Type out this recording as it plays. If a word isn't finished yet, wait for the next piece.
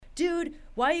dude,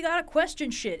 why you gotta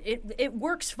question shit? It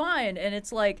works fine. And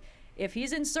it's like, if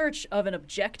he's in search of an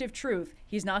objective truth,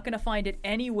 he's not going to find it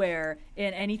anywhere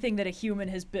in anything that a human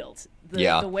has built.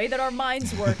 The way that our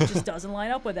minds work just doesn't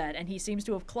line up with that, and he seems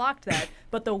to have clocked that.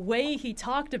 But the way he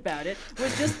talked about it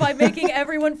was just by making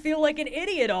everyone feel like an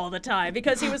idiot all the time,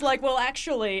 because he was like, well,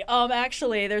 actually,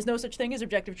 there's no such thing as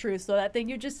objective truth, so that thing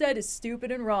you just said is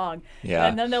stupid and wrong. Yeah.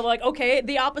 And then they're like, okay,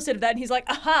 the opposite of that, and he's like,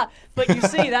 aha, but you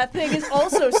see, that thing is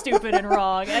also stupid and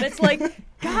wrong. And it's like,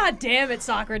 God damn it,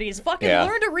 Socrates, fucking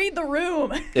learn to read the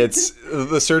room. It's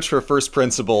the search for first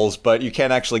principles, but you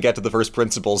can't actually get to the first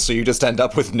principles, so you just end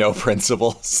up with no principles.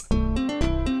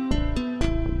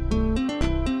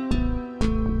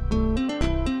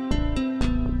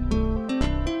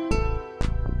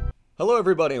 Hello,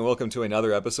 everybody, and welcome to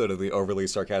another episode of the Overly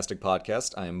Sarcastic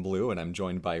Podcast. I am Blue, and I'm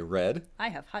joined by Red. I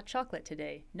have hot chocolate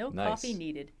today. No Nice. coffee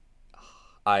needed.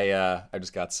 I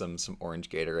just got some orange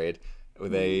Gatorade.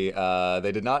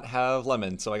 They did not have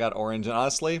lemon, so I got orange, and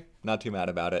honestly, not too mad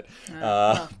about it.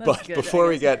 But good, before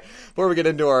we get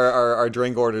into our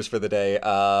drink orders for the day,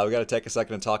 we got to take a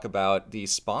second to talk about the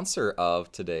sponsor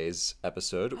of today's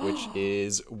episode, which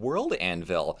is World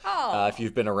Anvil. If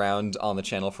you've been around on the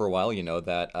channel for a while, you know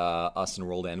that us and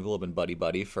World Anvil have been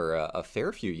buddy for a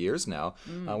fair few years now.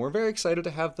 We're very excited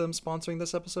to have them sponsoring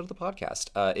this episode of the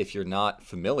podcast. If you're not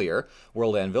familiar,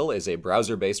 World Anvil is a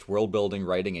browser-based world-building,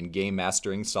 writing, and game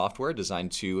mastering software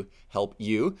designed to help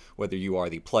you, whether you are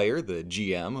the player, the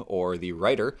GM, or the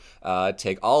writer,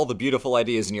 take all the beautiful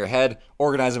ideas in your head,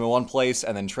 organize them in one place,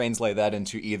 and then translate that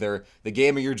into either the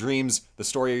game of your dreams, the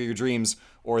story of your dreams,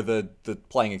 or the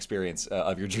playing experience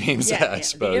of your dreams, I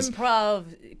suppose. The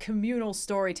improv communal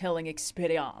storytelling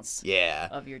experience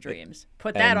of your dreams.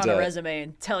 Put that on a resume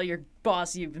and tell your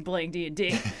boss you've been playing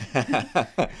D&D.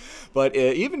 But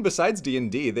even besides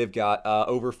D&D, they've got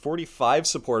over 45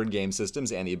 supported game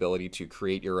systems and the ability to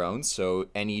create your own, so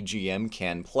any GM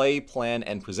can play, plan,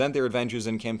 and present their adventures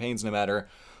and campaigns no matter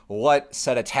what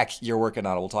set of tech you're working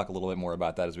on. We'll talk a little bit more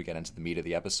about that as we get into the meat of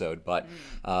the episode. But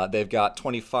they've got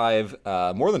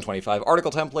more than 25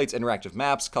 article templates, interactive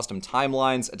maps, custom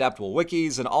timelines, adaptable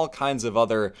wikis, and all kinds of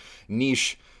other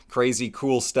niche, crazy,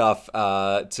 cool stuff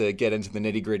to get into the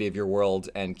nitty-gritty of your world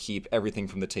and keep everything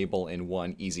from the table in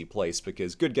one easy place.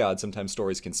 Because, good God, sometimes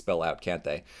stories can spell out, can't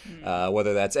they?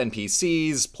 Whether that's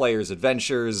NPCs, players'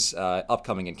 adventures,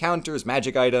 upcoming encounters,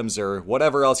 magic items, or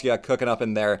whatever else you got cooking up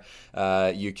in there,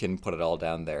 you can put it all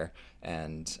down there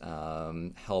and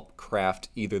help craft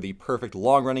either the perfect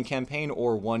long-running campaign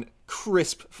or one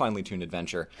crisp, finely tuned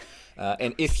adventure.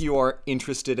 And if you are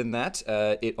interested in that,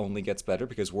 it only gets better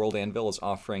because World Anvil is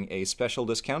offering a special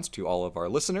discount to all of our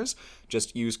listeners.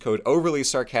 Just use code Overly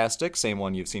Sarcastic, same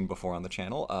one you've seen before on the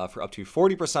channel, for up to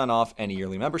 40% off any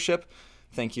yearly membership.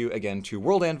 Thank you again to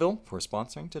World Anvil for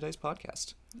sponsoring today's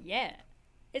podcast. Yeah.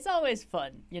 It's always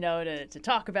fun, to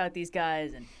talk about these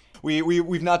guys. And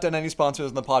We've not done any sponsors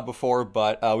in the pod before,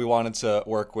 but we wanted to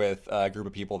work with a group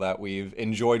of people that we've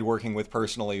enjoyed working with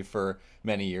personally for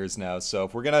many years now. So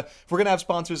if we're gonna have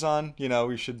sponsors on,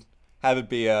 we should have it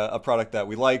be a product that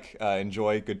we like,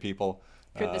 enjoy, good people.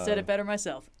 Couldn't have said it better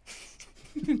myself.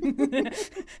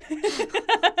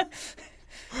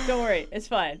 Don't worry, it's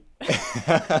fine.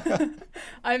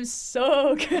 I'm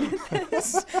so good at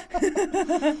this.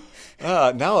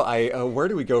 Now, where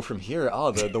do we go from here?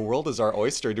 The world is our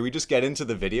oyster. Do we just get into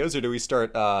the videos, or do we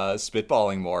start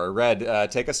spitballing more? Red,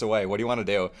 take us away. What do you want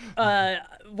to do?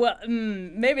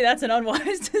 Maybe that's an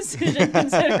unwise decision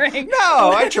considering.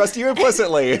 No, I trust you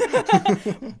implicitly.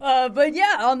 But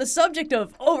yeah, on the subject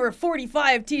of over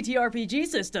 45 TTRPG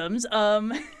systems,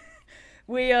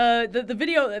 the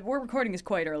video that we're recording is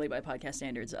quite early by podcast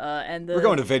standards, and we're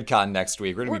going to VidCon next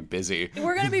week. We're gonna be busy.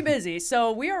 We're gonna be busy,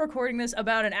 so we are recording this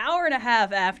about an hour and a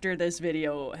half after this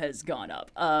video has gone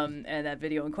up. And that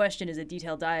video in question is a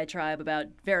detailed diatribe about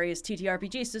various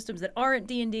TTRPG systems that aren't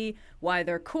D&D, why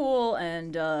they're cool,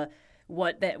 and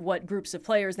what groups of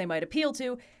players they might appeal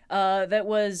to. That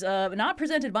was not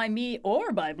presented by me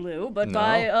or by Blue, but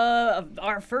by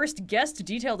our first guest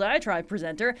detailed diatribe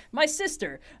presenter, my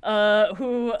sister,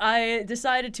 who I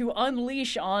decided to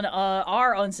unleash on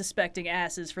our unsuspecting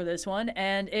asses for this one,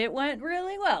 and it went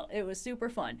really well. It was super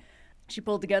fun. She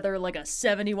pulled together like a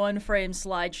 71-frame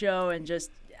slideshow and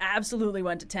just absolutely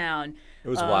went to town. It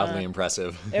was wildly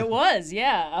impressive. It was,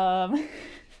 yeah.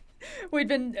 We'd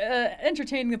been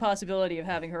entertaining the possibility of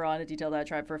having her on a detailed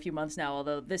diatribe for a few months now,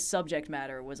 although this subject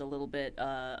matter was a little bit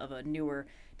of a newer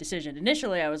decision.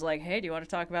 Initially, I was like, hey, do you want to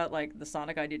talk about like the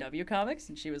Sonic IDW comics?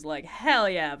 And she was like, hell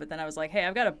yeah. But then I was like, hey,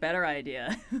 I've got a better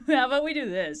idea. How about we do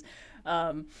this?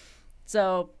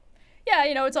 So Yeah,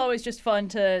 it's always just fun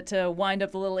to wind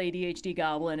up the little ADHD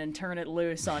goblin and turn it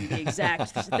loose on the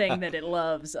exact thing that it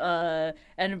loves.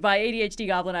 And by ADHD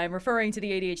goblin, I'm referring to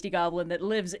the ADHD goblin that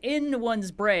lives in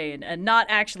one's brain and not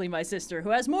actually my sister, who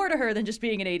has more to her than just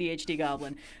being an ADHD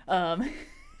goblin.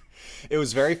 It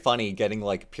was very funny getting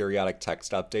like periodic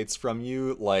text updates from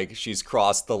you. Like she's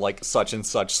crossed the like such and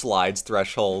such slides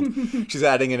threshold. She's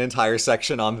adding an entire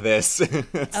section on this.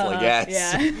 It's like, yes.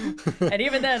 Yeah. And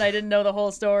even then, I didn't know the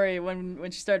whole story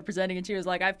when she started presenting, and she was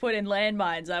like, "I've put in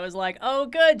landmines." I was like, "Oh,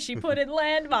 good, she put in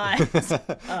landmines."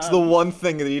 It's the one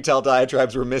thing the detailed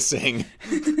diatribes were missing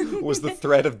was the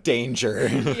threat of danger.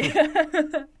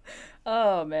 Yeah.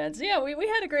 Oh man, so yeah, we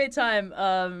had a great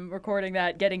time recording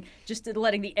that,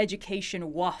 letting the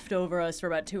education waft over us for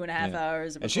about 2.5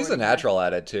 hours. And she's a natural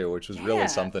at it too, which was really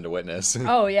something to witness.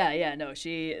 Oh yeah, no,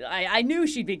 I knew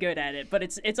she'd be good at it, but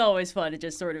it's always fun to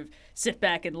just sort of sit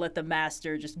back and let the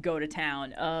master just go to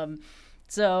town.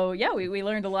 So yeah, we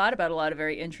learned a lot about a lot of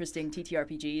very interesting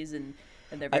TTRPGs and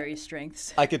their various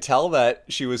strengths. I could tell that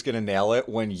she was going to nail it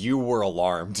when you were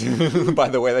alarmed by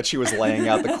the way that she was laying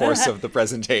out the course of the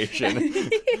presentation.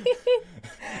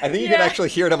 I think you can actually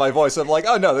hear it in my voice. I'm like,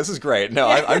 oh no, this is great. No,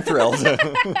 I'm thrilled.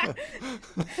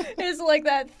 It's like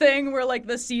that thing where like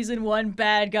the season 1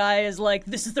 bad guy is like,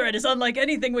 this threat is unlike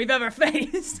anything we've ever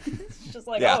faced. It's just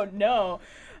like, oh no.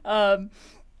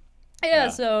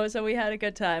 So we had a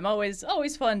good time. Always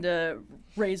fun to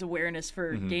raise awareness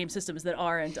for game systems that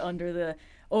aren't under the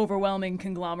overwhelming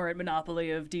conglomerate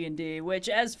monopoly of D&D, which,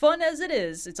 as fun as it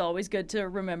is, it's always good to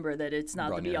remember that it's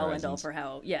not the be-all end-all for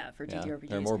TTRPGs.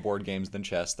 There are more board games than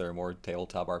chess. There are more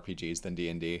tabletop RPGs than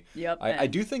D&D. Yep. I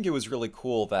do think it was really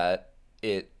cool that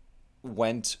it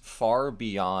went far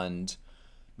beyond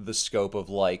the scope of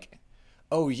like,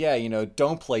 oh yeah,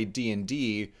 don't play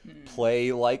D&D,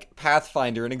 play like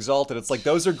Pathfinder and Exalted. It's like,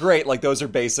 those are great. Like those are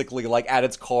basically like at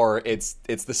its core, it's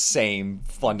the same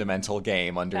fundamental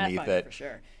game underneath Pathfinder, it. For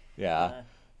sure. Yeah.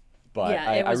 But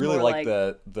I really like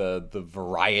the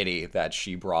variety that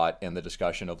she brought in the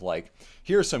discussion of like,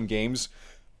 here are some games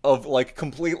of like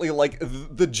completely like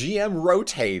the GM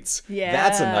rotates. Yeah.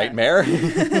 That's a nightmare.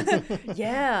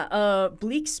 Yeah.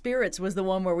 Bleak Spirits was the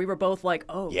one where we were both like,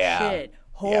 oh shit.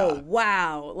 Oh,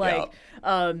 wow. Like,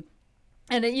 and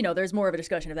there's more of a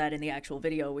discussion of that in the actual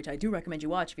video, which I do recommend you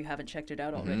watch if you haven't checked it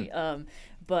out already.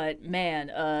 But man,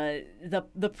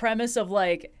 the premise of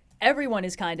like, everyone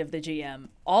is kind of the GM.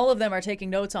 All of them are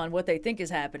taking notes on what they think is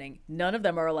happening. None of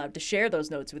them are allowed to share those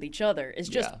notes with each other. It's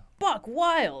just buck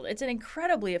wild. It's an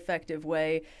incredibly effective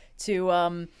way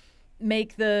to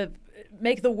make the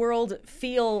world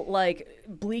feel like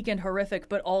bleak and horrific,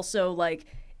 but also like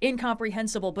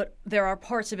incomprehensible, but there are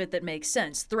parts of it that make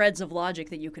sense, threads of logic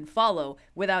that you can follow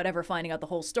without ever finding out the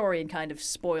whole story and kind of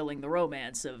spoiling the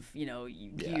romance of,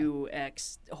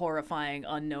 UX horrifying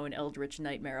unknown eldritch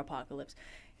nightmare apocalypse.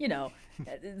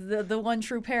 The one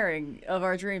true pairing of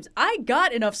our dreams. I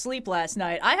got enough sleep last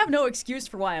night. I have no excuse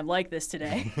for why I'm like this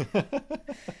today.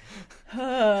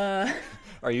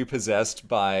 Are you possessed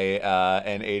by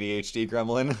an ADHD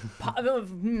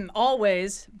gremlin?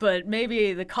 Always, but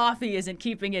maybe the coffee isn't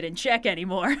keeping it in check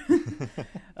anymore.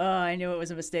 I knew it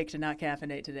was a mistake to not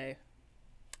caffeinate today.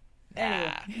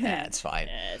 Anyway. It's fine.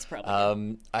 It's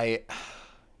probably good.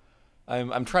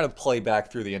 I'm trying to play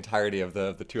back through the entirety of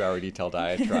the 2-hour detailed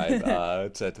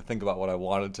diatribe to think about what I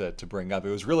wanted to bring up. It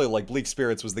was really like Bleak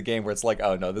Spirits was the game where it's like,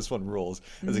 oh no, this one rules.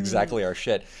 It's exactly our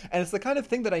shit. And it's the kind of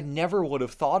thing that I never would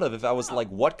have thought of if I was like,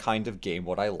 what kind of game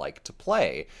would I like to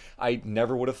play? I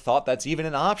never would have thought that's even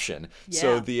an option. Yeah.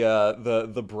 So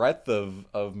the breadth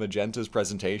of Magenta's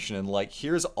presentation and like,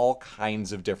 here's all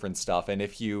kinds of different stuff. And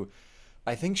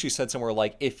I think she said somewhere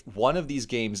like, if one of these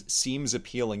games seems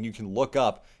appealing, you can look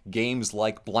up games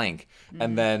like blank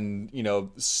and then,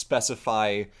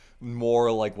 specify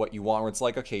more like what you want, where it's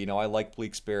like, okay, I like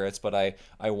Bleak Spirits, but I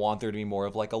want there to be more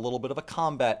of like a little bit of a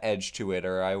combat edge to it,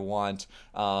 or I want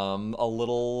a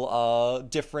little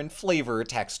different flavor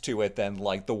text to it than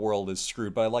like the world is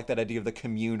screwed. But I like that idea of the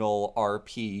communal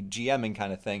RP GMing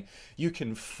kind of thing. You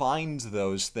can find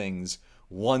those things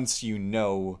once you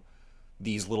know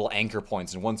these little anchor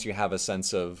points, and once you have a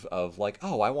sense of like,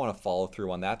 oh, I want to follow through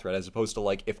on that thread, as opposed to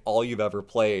like, if all you've ever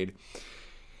played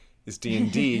is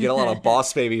D&D, you get a lot of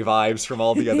Boss Baby vibes from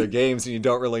all the other games, and you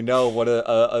don't really know what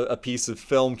a piece of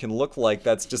film can look like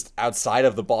that's just outside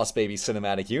of the Boss Baby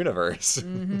cinematic universe.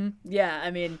 Yeah, I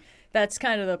mean, that's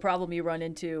kind of the problem you run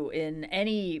into in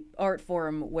any art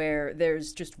form where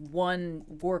there's just one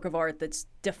work of art that's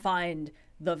defined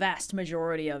the vast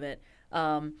majority of it.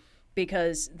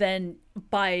 because then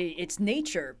by its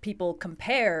nature, people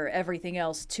compare everything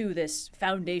else to this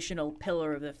foundational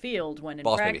pillar of the field when in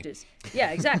Boss practice. Baby.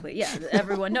 Yeah, exactly. Yeah,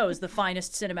 everyone knows the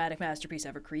finest cinematic masterpiece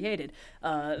ever created.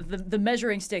 The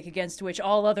measuring stick against which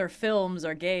all other films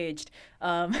are gauged.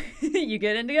 You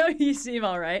get Indigo? You seem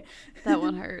all right. That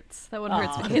one hurts. That one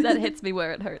hurts me. That hits me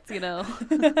where it hurts, you know?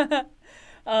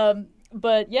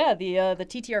 But yeah, the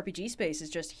TTRPG space is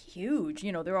just huge.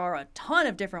 You know, there are a ton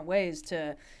of different ways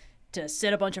to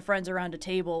sit a bunch of friends around a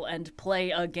table and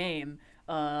play a game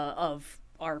of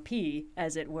RP,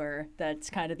 as it were. That's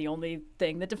kind of the only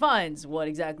thing that defines what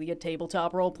exactly a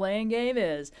tabletop role-playing game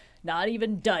is. Not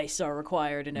even dice are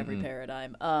required in every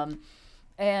paradigm.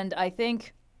 And I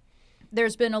think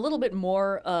there's been a little bit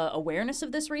more awareness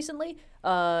of this recently,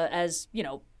 as, you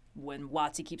know, when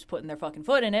WotC keeps putting their fucking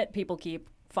foot in it, people keep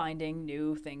finding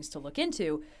new things to look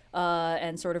into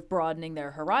and sort of broadening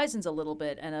their horizons a little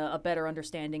bit, and a better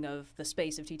understanding of the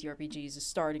space of TTRPGs is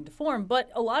starting to form. But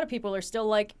a lot of people are still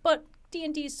like, but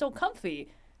D&D is so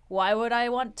comfy. Why would I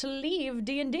want to leave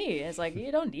D&D? It's like,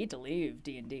 you don't need to leave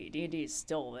D&D. D&D is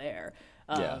still there.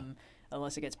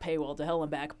 Unless it gets paywalled to hell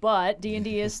and back. But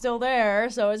D&D is still there,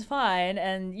 so it's fine.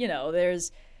 And, you know,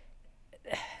 there's...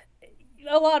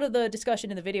 A lot of the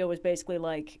discussion in the video was basically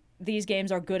like, these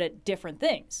games are good at different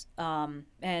things. And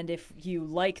if you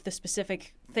like the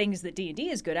specific things that D&D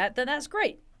is good at, then that's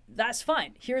great. That's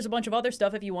fine. Here's a bunch of other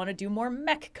stuff if you want to do more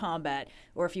mech combat,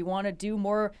 or if you want to do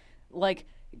more, like,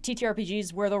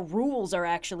 TTRPGs where the rules are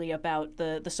actually about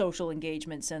the social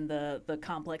engagements and the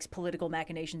complex political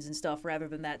machinations and stuff, rather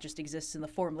than that just exists in the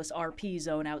formless RP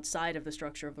zone outside of the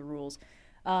structure of the rules.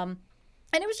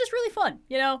 And it was just really fun,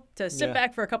 you know, to sit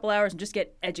back for a couple hours and just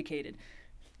get educated.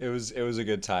 It was a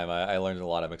good time. I learned a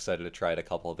lot. I'm excited to try a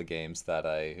couple of the games that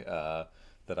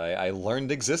I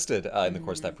learned existed in the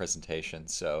course of that presentation.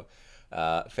 So,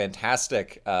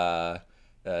 fantastic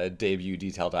debut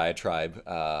detail diatribe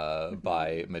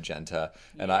by Magenta.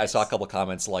 And I saw a couple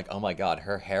comments like, oh my god,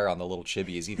 her hair on the little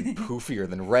chibi is even poofier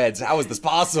than Red's. How is this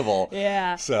possible?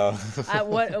 Yeah. So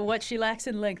what she lacks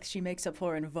in length, she makes up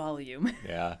for in volume.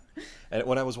 Yeah. And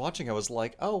when I was watching, I was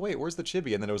like, oh, wait, where's the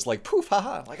chibi? And then it was like, poof,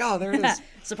 haha. Like, oh, there it is.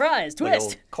 Surprise, twist.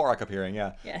 Like Korok appearing,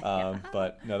 yeah.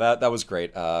 But no, that was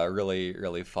great. Really,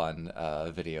 really fun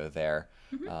video there.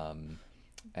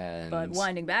 But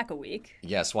winding back a week.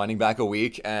 Yes, winding back a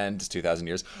week and 2,000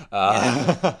 years.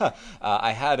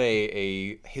 I had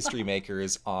a History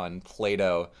Makers on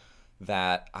Plato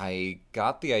that I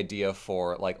got the idea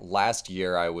for, like, last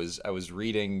year. I was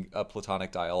reading a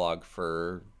Platonic dialogue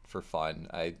for fun.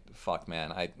 I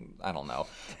don't know.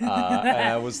 And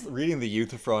I was reading the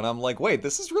Euthyphro, and I'm like, wait,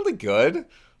 this is really good.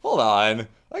 Hold on,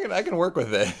 I can work with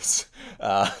this.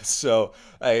 So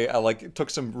I like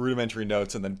took some rudimentary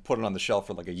notes and then put it on the shelf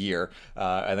for like a year,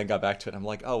 and then got back to it. I'm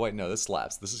like, oh wait, no, this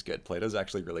slaps. This is good. Plato's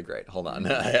actually really great. Hold on,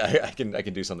 I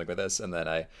can do something with this. And then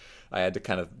I had to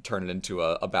kind of turn it into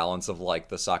a balance of like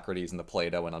the Socrates and the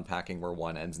Plato, and unpacking where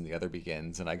one ends and the other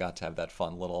begins. And I got to have that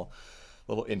fun little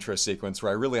intro sequence where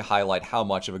I really highlight how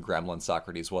much of a gremlin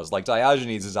Socrates was. Like,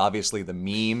 Diogenes is obviously the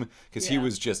meme because he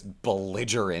was just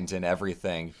belligerent in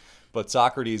everything. But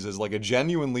Socrates is like a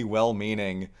genuinely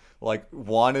well-meaning, like,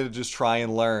 wanted to just try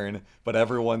and learn, but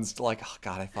everyone's like, oh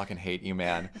god, I fucking hate you,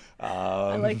 man.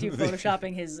 I liked you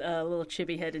photoshopping his little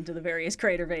chibi head into the various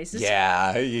crater vases.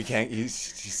 Yeah, you can't,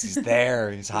 he's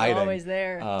there, he's hiding. Always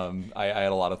there. I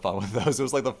had a lot of fun with those. It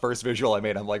was like the first visual I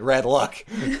made. I'm like, Red, look.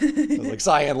 I was like,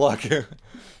 Cyan, look.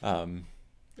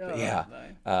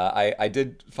 I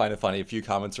did find it funny. A few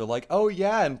comments are like, oh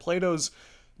yeah, and Plato's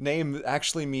name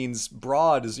actually means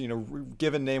broad. His,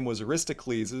 given name was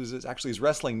Aristocles. It was actually his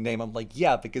wrestling name. I'm like,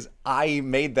 yeah, because I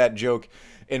made that joke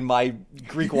in my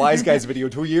Greek Wise Guys video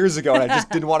 2 years ago, and I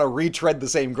just didn't want to retread the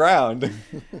same ground.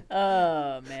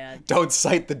 Oh, man. Don't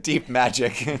cite the deep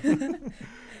magic.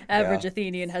 Average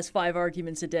Athenian has 5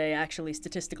 arguments a day, actually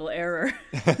statistical error.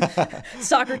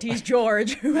 Socrates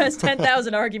George, who has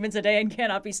 10,000 arguments a day and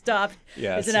cannot be stopped,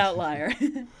 is an outlier.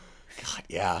 God,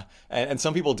 yeah. And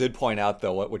some people did point out,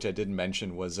 though, which I didn't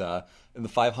mention, was in the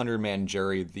 500-man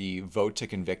jury, the vote to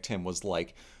convict him was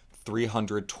like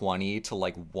 320 to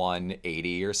like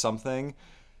 180 or something.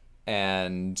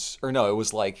 It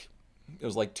was like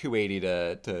 280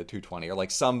 to 220, or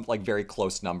like some like very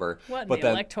close number. What in the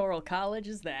Electoral College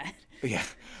is that? Yeah.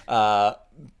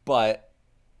 But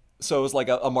so it was like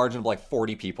a margin of like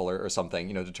 40 people or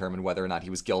something, determined whether or not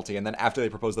he was guilty. And then after they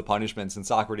proposed the punishments, and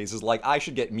Socrates is like, I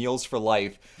should get meals for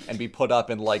life and be put up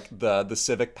in like the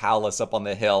civic palace up on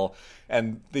the hill.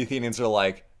 And the Athenians are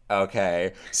like,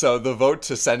 Okay, so the vote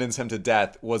to sentence him to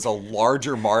death was a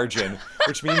larger margin,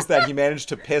 which means that he managed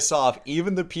to piss off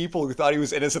even the people who thought he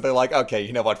was innocent. They're like, okay,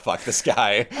 you know what, fuck this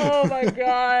guy. Oh my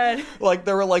god. Like,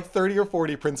 there were like 30 or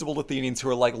 40 principled Athenians who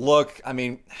were like, look, I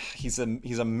mean, he's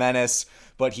a menace,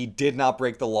 but he did not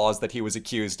break the laws that he was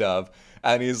accused of.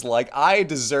 And he's like, I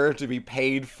deserve to be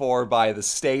paid for by the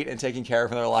state and taken care of.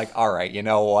 And they're like, all right, you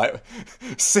know what?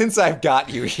 Since I've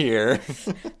got you here.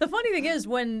 The funny thing is,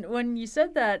 when you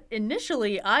said that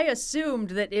initially, I assumed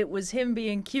that it was him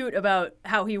being cute about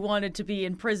how he wanted to be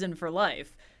in prison for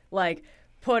life. Like,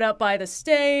 put up by the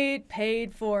state,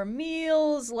 paid for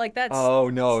meals, like that's...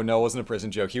 Oh, no, it wasn't a prison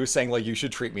joke. He was saying, like, you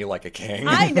should treat me like a king.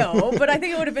 I know, but I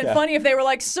think it would have been funny if they were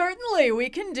like, certainly, we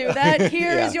can do that.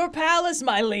 Here is your palace,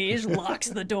 my liege. Locks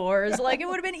the doors. Like, it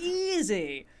would have been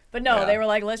easy. But no, they were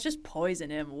like, let's just poison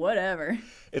him, whatever.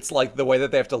 It's like the way that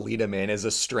they have to lead him in is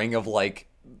a string of, like,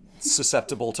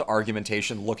 susceptible to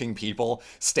argumentation looking people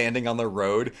standing on the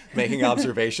road making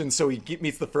observations. So he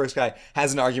meets the first guy,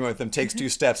 has an argument with him, takes 2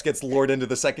 steps, gets lured into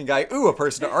the second guy. Ooh, a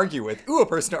person to argue with. Ooh, a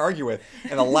person to argue with.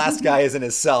 And the last guy is in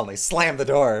his cell and they slam the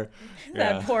door.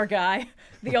 That poor guy.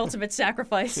 The ultimate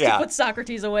sacrifice to put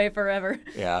Socrates away forever.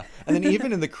 Yeah. And then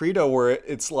even in the Credo where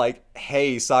it's like,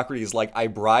 hey, Socrates, like, I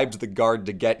bribed the guard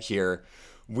to get here.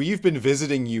 We've been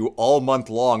visiting you all month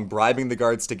long, bribing the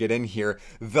guards to get in here.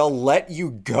 They'll let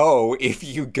you go if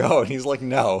you go. And he's like,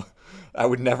 no, I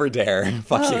would never dare.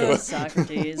 Fuck you.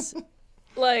 Socrates.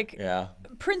 Like,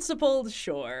 principled,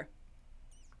 sure.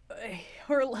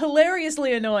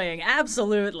 Hilariously annoying,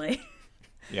 absolutely.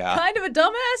 Yeah. Kind of a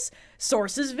dumbass.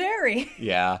 Sources vary.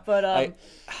 Yeah. But,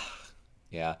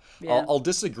 Yeah. I'll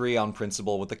disagree on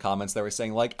principle with the comments that were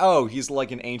saying, like, oh, he's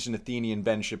like an ancient Athenian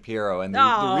Ben Shapiro. And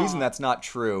the reason that's not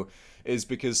true is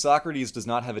because Socrates does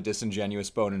not have a disingenuous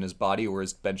bone in his body,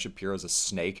 whereas Ben Shapiro's a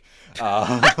snake.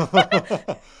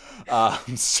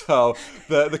 So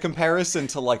the comparison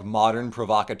to, like, modern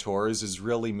provocateurs is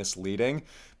really misleading,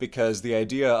 because the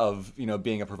idea of, you know,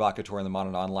 being a provocateur in the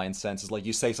modern online sense is like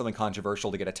you say something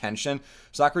controversial to get attention.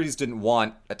 Socrates didn't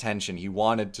want attention. He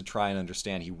wanted to try and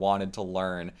understand. He wanted to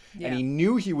learn. Yeah. And he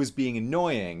knew he was being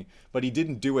annoying, but he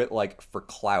didn't do it, like, for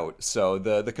clout. So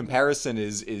the comparison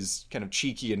is kind of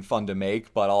cheeky and fun to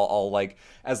make, but I'll like,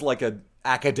 as like a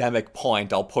academic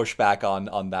point, I'll push back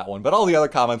on that one. But all the other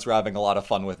comments were having a lot of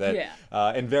fun with it,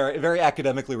 in very, very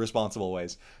academically responsible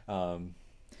ways.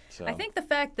 So. I think the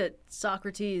fact that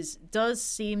Socrates does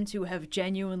seem to have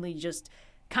genuinely just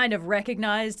kind of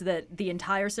recognized that the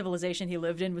entire civilization he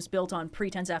lived in was built on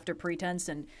pretense after pretense,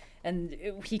 and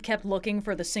he kept looking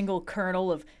for the single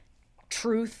kernel of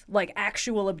truth, like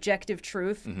actual objective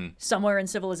truth, somewhere in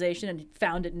civilization, and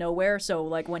found it nowhere. So,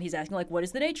 like, when he's asking, like, what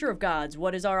is the nature of gods?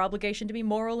 What is our obligation to be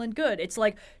moral and good? It's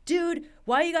like, dude,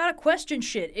 why you gotta question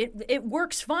shit? It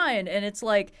works fine. And it's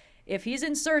like, if he's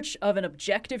in search of an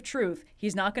objective truth,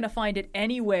 he's not going to find it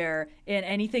anywhere in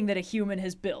anything that a human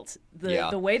has built.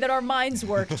 The way that our minds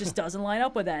work just doesn't line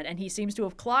up with that, and he seems to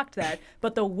have clocked that.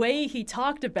 But the way he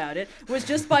talked about it was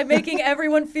just by making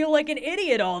everyone feel like an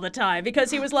idiot all the time,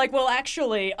 because he was like, well,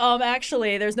 actually,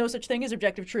 there's no such thing as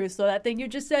objective truth, so that thing you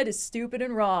just said is stupid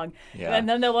and wrong. Yeah. And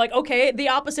then they're like, okay, the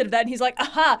opposite of that, and he's like,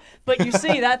 aha, but you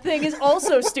see, that thing is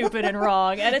also stupid and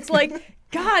wrong. And it's like,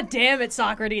 God damn it,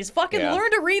 Socrates. Fucking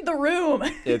learn to read the room.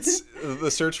 It's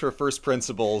the search for first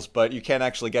principles, but you can't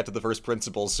actually get to the first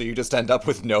principles, so you just end up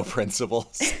with no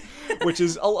principles. Which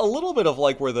is a little bit of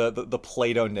like where the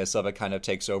Plato-ness of it kind of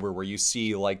takes over, where you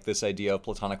see like this idea of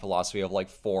Platonic philosophy of like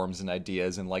forms and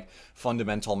ideas and like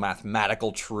fundamental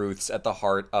mathematical truths at the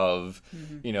heart of,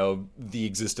 you know, the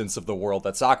existence of the world,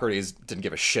 that Socrates didn't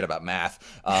give a shit about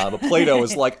math. But Plato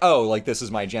is like, oh, like this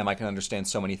is my jam. I can understand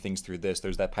so many things through this.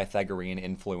 There's that Pythagorean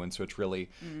influence, which really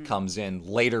comes in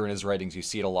later in his writings. You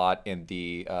see it a lot in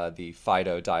the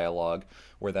Phaedo dialogue,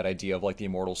 where that idea of like the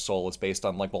immortal soul is based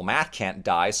on like, well, math can't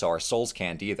die, so our souls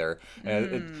can't either.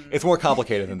 It's more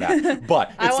complicated than that. But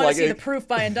it's I want to see the proof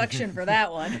by induction for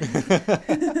that one.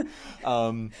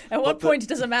 At what point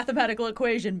does a mathematical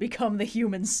equation become the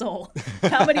human soul?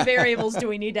 How many variables do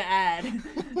we need to add?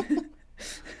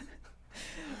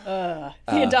 The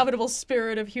indomitable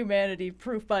spirit of humanity,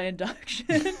 proof by induction.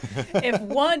 If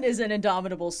 1 is an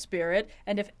indomitable spirit,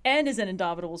 and if n is an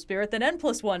indomitable spirit, then n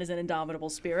plus 1 is an indomitable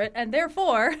spirit, and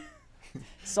therefore,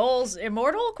 souls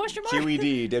immortal? Question mark?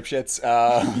 QED, dipshits.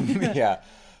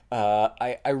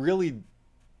 I really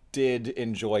did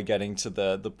enjoy getting to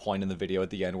the point in the video at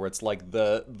the end where it's like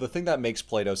the thing that makes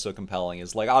Plato so compelling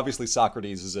is like, obviously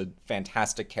Socrates is a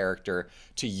fantastic character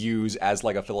to use as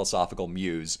like a philosophical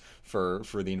muse for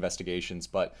the investigations,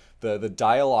 but the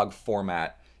dialogue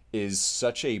format is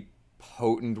such a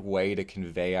potent way to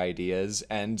convey ideas.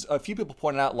 And a few people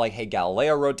pointed out, like, hey,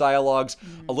 Galileo wrote dialogues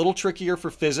a little trickier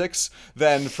for physics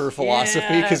than for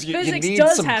philosophy, because you need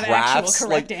some graphs,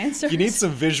 answers. You need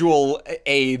some visual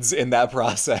aids in that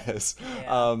process.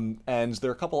 And there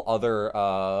are a couple other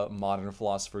modern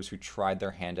philosophers who tried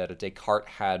their hand at it. Descartes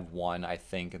had one, I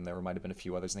think, and there might have been a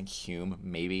few others. I think Hume,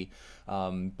 maybe.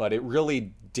 But it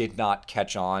really did not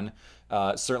catch on.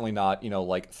 Certainly not,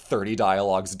 like 30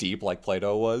 dialogues deep like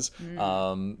Plato was.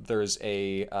 There's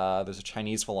a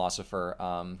Chinese philosopher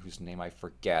whose name I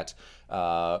forget,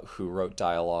 who wrote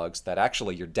dialogues that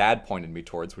actually your dad pointed me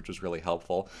towards, which was really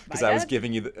helpful, because I was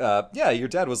giving you your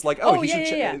dad was like,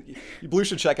 Blue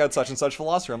should check out such and such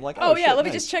philosopher. I'm like, let nice.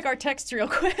 me just check our text real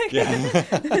quick.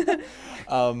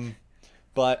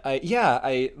 But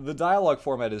the dialogue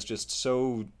format is just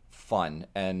so fun,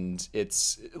 and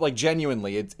it's like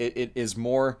genuinely it is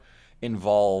more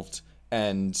involved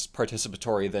and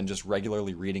participatory than just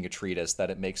regularly reading a treatise, that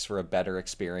it makes for a better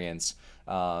experience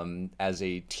as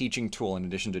a teaching tool in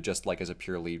addition to just like as a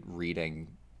purely reading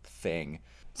thing.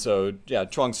 So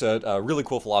Chuang's a really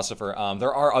cool philosopher.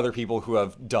 There are other people who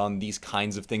have done these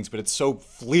kinds of things, but it's so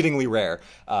fleetingly rare,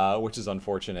 which is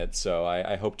unfortunate. So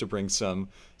I hope to bring some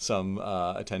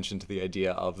attention to the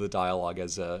idea of the dialogue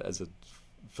as a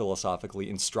philosophically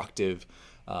instructive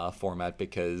format,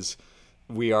 because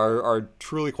we are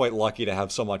truly quite lucky to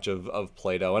have so much of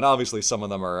Plato, and obviously some of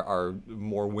them are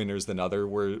more winners than others.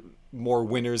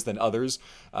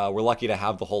 We're lucky to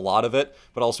have the whole lot of it,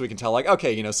 but also we can tell, like,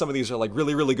 okay, some of these are like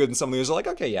really, really good, and some of these are like,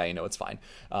 okay, it's fine.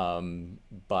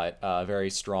 But very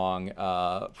strong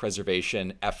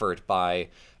preservation effort by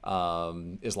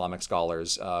Islamic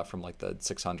scholars from like the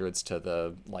 600s to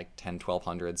the like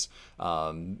 1200s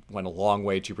went a long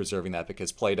way to preserving that,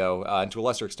 because Plato and to a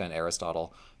lesser extent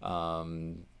Aristotle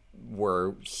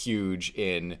were huge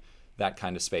in that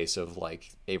kind of space of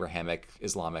like Abrahamic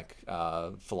Islamic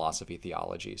philosophy,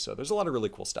 theology. So there's a lot of really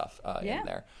cool stuff in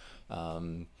there.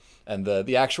 And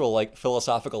the actual like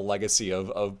philosophical legacy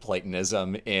of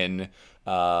Platonism in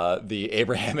the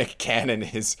Abrahamic canon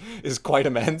is quite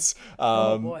immense.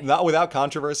 Not without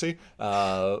controversy,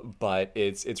 but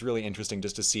it's really interesting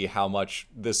just to see how much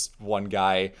this one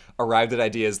guy arrived at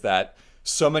ideas that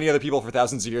so many other people for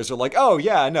thousands of years are like, oh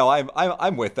yeah, no,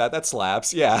 I'm with that. That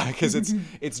slaps, yeah, because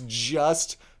it's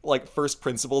just like first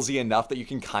principles-y enough that you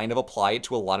can kind of apply it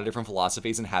to a lot of different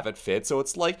philosophies and have it fit. So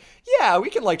it's like, yeah, we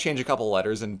can like change a couple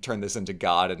letters and turn this into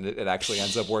God, and it actually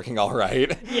ends up working all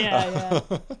right.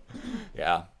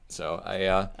 Yeah. So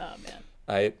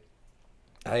I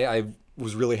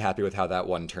was really happy with how that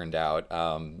one turned out.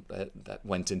 That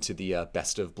went into the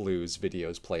Best of Blues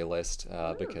videos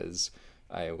playlist because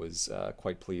I was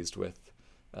quite pleased with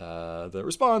the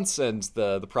response, and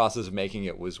the process of making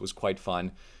it was quite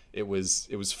fun. It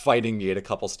was fighting me at a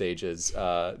couple stages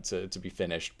to be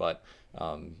finished, but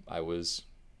I was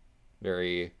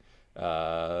very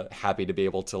happy to be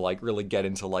able to like really get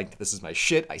into like, this is my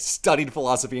shit. I studied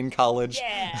philosophy in college.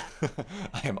 Yeah,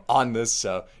 I am on this.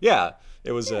 So yeah,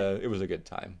 it was a good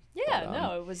time. Yeah,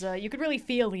 but, it was. You could really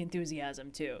feel the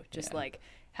enthusiasm too, just like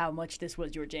how much this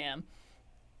was your jam.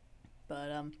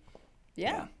 But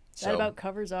that about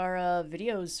covers our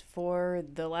videos for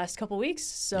the last couple weeks.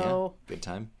 So good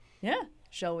time. Yeah.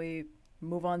 Shall we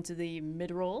move on to the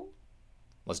mid-roll?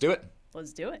 Let's do it.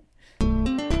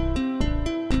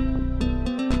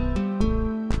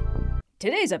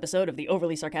 Today's episode of the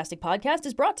Overly Sarcastic Podcast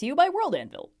is brought to you by World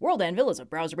Anvil. World Anvil is a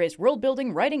browser-based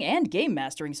world-building, writing, and game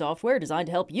mastering software designed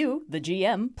to help you, the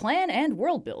GM, plan and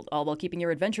world build, all while keeping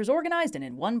your adventures organized and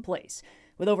in one place.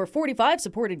 With over 45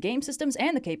 supported game systems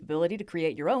and the capability to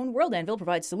create your own, World Anvil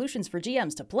provides solutions for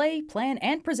GMs to play, plan,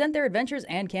 and present their adventures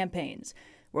and campaigns.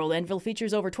 World Anvil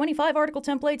features over 25 article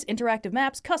templates, interactive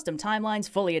maps, custom timelines,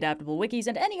 fully adaptable wikis,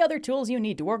 and any other tools you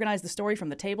need to organize the story from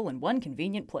the table in one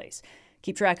convenient place.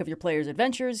 Keep track of your players'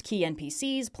 adventures, key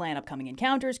NPCs, plan upcoming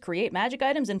encounters, create magic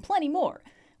items, and plenty more.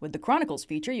 With the Chronicles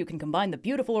feature, you can combine the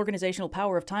beautiful organizational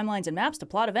power of timelines and maps to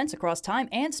plot events across time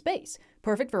and space.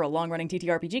 Perfect for a long-running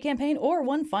TTRPG campaign or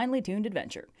one finely tuned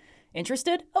adventure.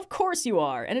 Interested? Of course you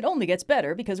are, and it only gets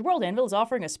better because World Anvil is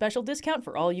offering a special discount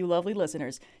for all you lovely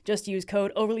listeners. Just use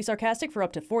code Overly Sarcastic for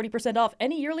up to 40% off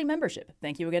any yearly membership.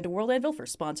 Thank you again to World Anvil for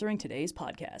sponsoring today's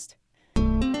podcast.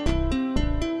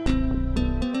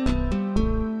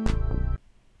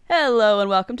 Hello and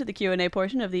welcome to the Q&A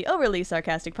portion of the Overly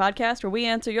Sarcastic Podcast, where we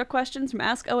answer your questions from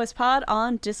Ask OSPod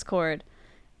on Discord.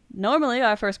 Normally,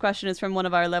 our first question is from one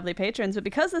of our lovely patrons, but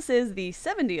because this is the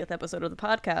 70th episode of the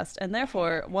podcast, and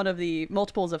therefore one of the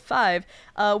multiples of 5,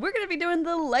 we're going to be doing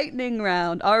the lightning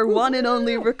round, our one and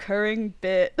only recurring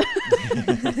bit.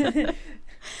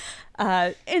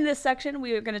 In this section,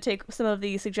 we are going to take some of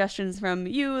the suggestions from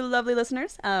you, lovely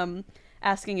listeners,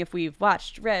 asking if we've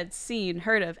watched, read, seen,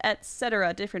 heard of,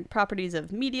 etc., different properties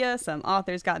of media. Some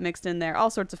authors got mixed in there, all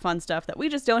sorts of fun stuff that we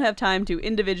just don't have time to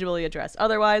individually address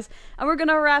otherwise. And we're going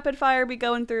to rapid fire be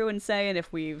going through and saying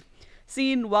if we've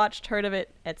seen, watched, heard of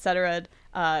it, etc.,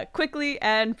 quickly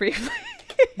and briefly.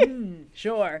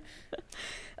 Sure.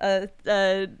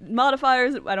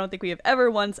 Modifiers, I don't think we have ever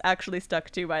once actually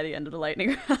stuck to by the end of the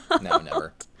lightning round. No,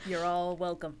 never. You're all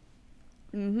welcome.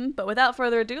 But without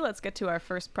further ado, let's get to our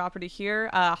first property here.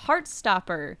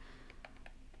 Heartstopper.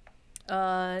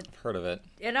 I've heard of it.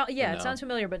 Yeah, No. it sounds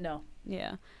familiar, but no.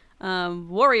 Yeah.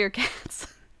 Warrior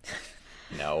Cats.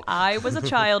 No. I was a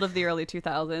child of the early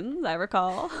 2000s, I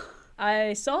recall.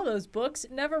 I saw those books,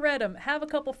 never read them. Have a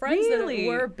couple friends Really? that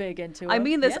were big into them. I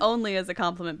mean this Yeah. only as a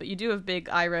compliment, but you do have big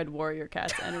I read Warrior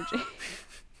Cats energy.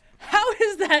 How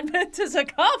is that meant as a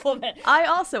compliment? I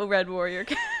also read Warrior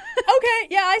Cats. Okay,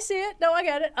 yeah, I see it. No, I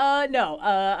get it. No,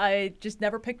 I just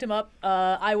never picked him up.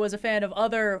 I was a fan of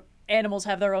other animals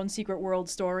have their own secret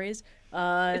world stories.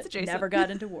 It's adjacent. Never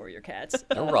got into Warrior Cats.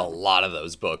 There were a lot of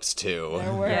those books, too.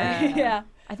 There were. Yeah. Yeah.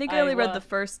 I think I only read the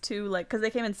first two, like, because they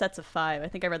came in sets of 5. I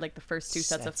think I read, like, the first 2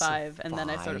 sets of 5, and then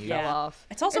I sort of 5. fell Yeah. off.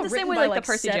 It's also the same written way, by, like,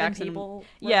 the Percy 7 Jackson. people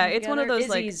Yeah, writing it's one of together. those,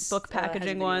 like, Izzy's, book has a packaging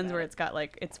video ones about where it. it's got,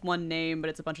 like, it's one name, but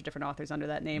it's a bunch of different authors under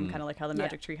that name, kind of like how the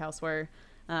Magic Treehouse were.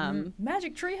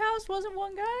 Magic Treehouse wasn't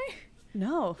one guy?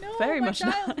 No, No, very my much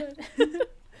not. childhood.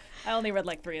 I only read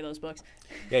like 3 of those books.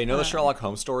 Yeah, you know the Sherlock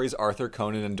Holmes stories? Arthur,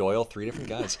 Conan, and Doyle, 3 different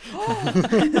guys.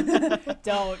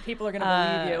 Don't. People are going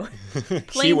to believe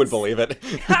you. She would believe it.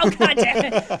 Oh, God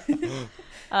damn it.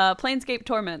 Planescape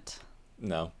Torment.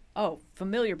 No. Oh,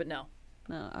 familiar, but no.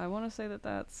 No, I want to say that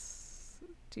that's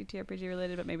TTRPG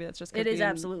related, but maybe that's just 'cause It is being-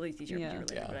 absolutely TTRPG yeah.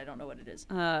 related, Yeah. but I don't know what it is.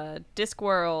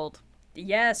 Discworld.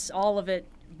 Yes, all of it,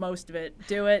 most of it.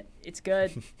 Do it. It's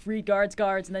good. Read guards,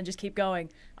 and then just keep going.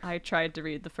 I tried to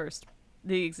read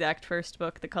the exact first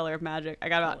book, The Color of Magic. I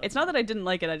got about. It's not that I didn't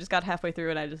like it. I just got halfway through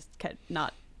and I just kept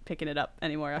not picking it up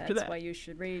anymore after That's that. why you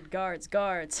should read guards.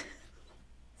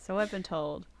 So I've been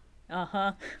told.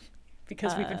 Uh-huh.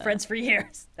 Because we've been friends for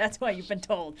years. That's why you've been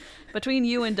told. Between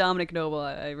you and Dominic Noble,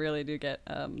 I really do get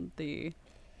the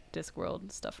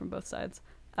Discworld stuff from both sides.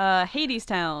 Hades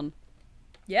Town.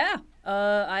 Yeah.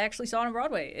 I actually saw it on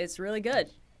Broadway. It's really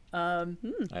good. I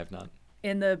have not.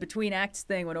 In the between acts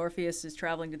thing, when Orpheus is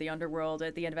traveling to the underworld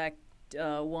at the end of Act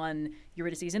 1,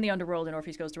 Eurydice is in the underworld and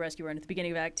Orpheus goes to rescue her. And at the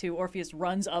beginning of Act 2, Orpheus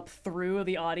runs up through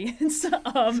the audience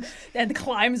and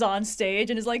climbs on stage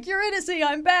and is like, "Eurydice,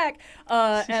 I'm back!"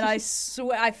 And I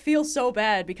feel so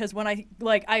bad because when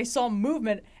I saw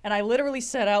movement and I literally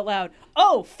said out loud,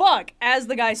 "Oh fuck!" as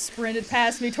the guy sprinted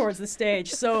past me towards the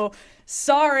stage. So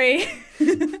sorry.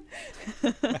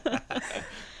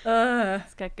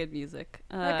 It's got good music.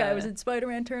 That guy was in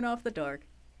Spider-Man Turn Off the Dark.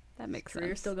 That makes Career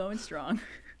sense. still going strong.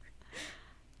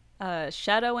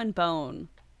 Shadow and Bone.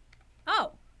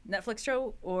 Oh, Netflix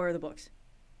show or the books?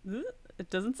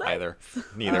 It doesn't say. Either.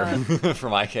 Neither, for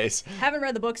my case. Haven't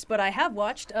read the books, but I have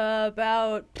watched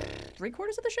about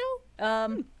 3/4 of the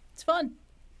show. It's fun.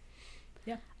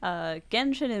 Yeah.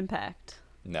 Genshin Impact.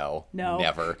 No. No.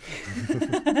 Never.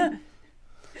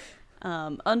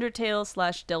 Undertale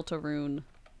 / Deltarune.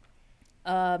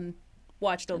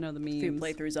 Watched I know the few memes.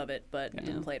 playthroughs of it, but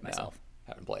didn't play it myself.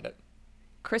 No. Haven't played it.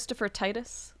 Christopher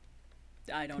Titus.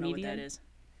 I don't know what Comedian? that is.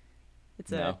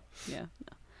 It's No.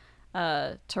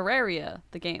 Terraria,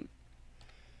 the game.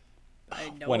 I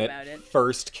know When about it it.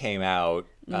 first came out,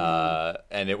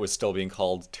 and it was still being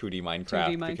called 2D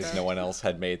Minecraft, 2D because Minecraft. no one else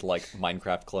had made like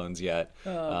Minecraft clones yet.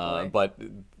 boy. But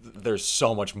there's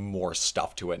so much more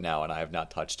stuff to it now, and I have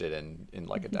not touched it in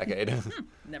like a decade.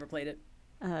 Never played it.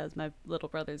 It was my little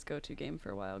brother's go-to game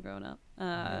for a while growing up.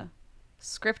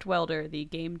 Script Welder, the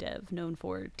game dev known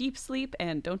for Deep Sleep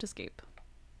and Don't Escape.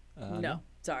 No.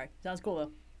 Sorry. Sounds cool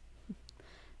though.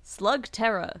 Slug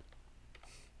Terra.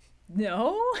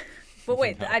 No. But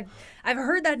wait, I've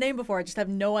heard that name before. I just have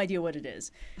no idea what it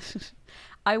is.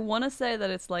 I want to say that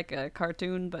it's like a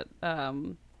cartoon, but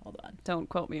Hold on. don't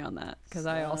quote me on that, because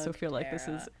I also Slug feel like this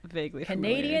Terra. is vaguely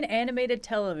Canadian animated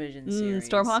television series.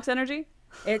 Stormhawks Energy?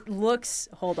 It looks.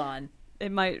 Hold on.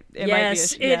 It might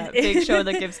Yes, be a big show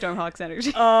that gives Stormhawks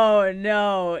energy. Oh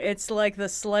no, it's like the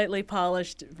slightly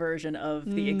polished version of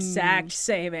the exact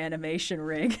same animation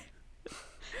rig.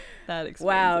 That explains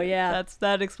Wow, it. yeah.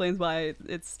 That explains why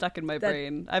it's stuck in my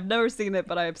brain. I've never seen it,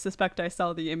 but I suspect I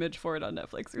saw the image for it on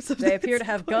Netflix or something. They appear to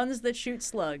have guns that shoot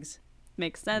slugs.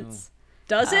 Makes sense.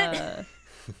 Does it?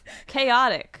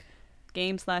 Chaotic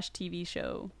game / TV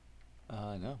show.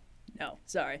 No. No,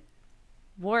 sorry.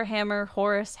 Warhammer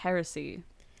Horus Heresy.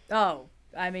 Oh,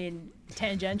 I mean,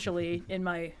 tangentially, in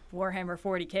my Warhammer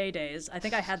 40k days, I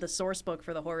think I had the source book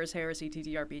for the Horus Heresy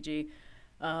TTRPG.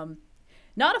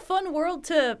 Not a fun world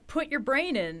to put your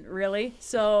brain in, really.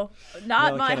 So,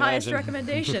 not my highest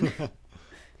recommendation.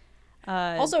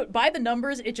 Also, by the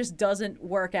numbers, it just doesn't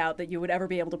work out that you would ever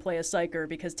be able to play a Psyker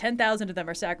because 10,000 of them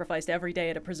are sacrificed every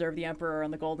day to preserve the Emperor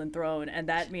on the Golden Throne. And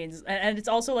that means, and it's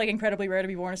also like incredibly rare to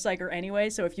be born a Psyker anyway.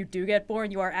 So if you do get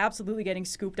born, you are absolutely getting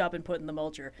scooped up and put in the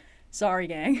mulcher. Sorry,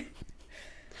 gang.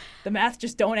 The math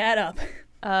just don't add up.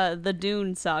 The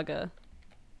Dune Saga.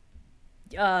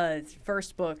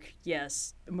 First book,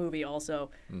 yes. Movie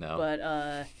also. No.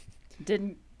 But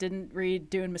didn't read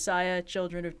Dune Messiah,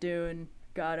 Children of Dune,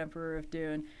 God Emperor of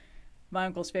Dune. My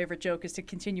uncle's favorite joke is to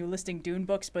continue listing Dune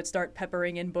books, but start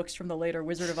peppering in books from the later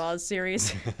Wizard of Oz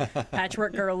series.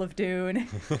 Patchwork Girl of Dune,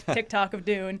 TikTok of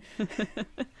Dune.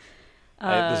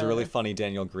 There's a really funny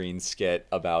Daniel Green skit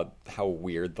about how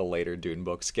weird the later Dune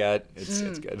books get.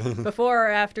 It's good. Before or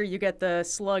after you get the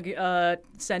slug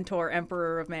centaur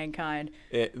emperor of mankind.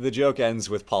 The joke ends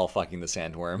with Paul fucking the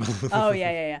sandworm. Oh,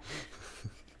 yeah.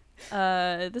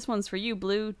 This one's for you,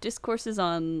 Blue. Discourses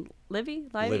on Livy?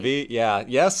 Livy? Yeah.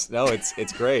 Yes. No,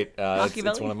 it's great.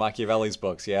 It's one of Machiavelli's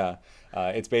books, yeah.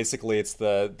 It's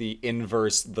the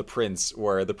inverse The Prince,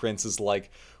 where the prince is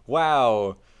like,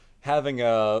 wow, having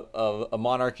a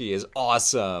monarchy is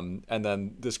awesome, and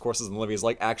then Discourses on Livy is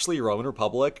like, actually, Roman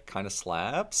Republic kind of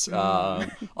slaps.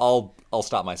 I'll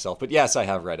stop myself, but yes, I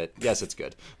have read it. Yes, it's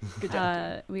good. Good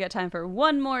job. We got time for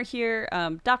one more here.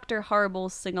 Dr.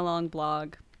 Horrible's sing-along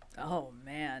blog. Oh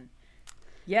man,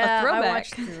 yeah, I throwback.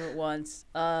 watched through it once,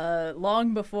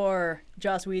 long before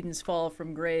Joss Whedon's fall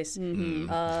from grace.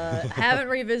 Haven't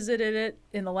revisited it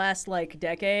in the last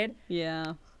decade.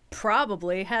 Yeah.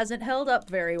 Probably hasn't held up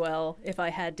very well, if I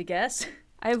had to guess.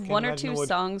 I have one or two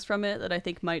songs from it that I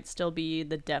think might still be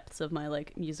the depths of my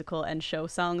musical and show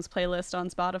songs playlist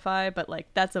on Spotify, but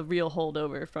that's a real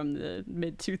holdover from the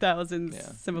mid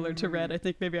 2000s, similar to Red. I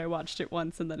think maybe I watched it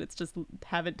once and then it's just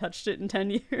haven't touched it in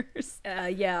 10 years.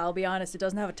 Yeah, I'll be honest, it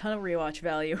doesn't have a ton of rewatch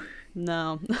value.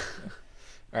 No. All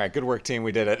right, good work, team.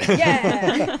 We did it.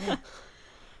 Yeah.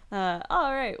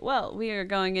 All right. Well, we are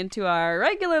going into our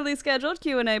regularly scheduled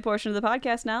Q&A portion of the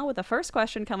podcast now with the first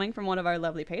question coming from one of our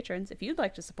lovely patrons. If you'd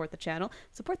like to support the channel,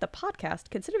 support the podcast,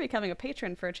 consider becoming a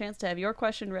patron for a chance to have your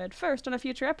question read first on a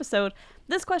future episode.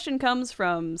 This question comes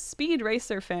from Speed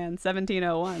Racer Fan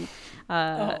 1701.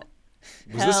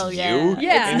 Was this you?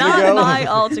 Yeah. It's not my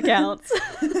alt accounts.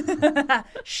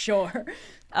 Sure.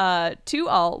 To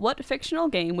all, what fictional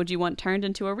game would you want turned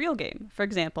into a real game? For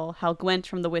example, how Gwent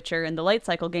from The Witcher and the Light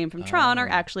Cycle game from Tron are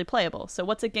actually playable. So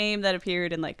what's a game that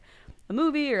appeared in a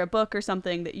movie or a book or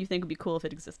something that you think would be cool if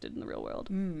it existed in the real world?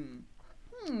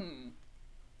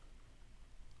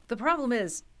 The problem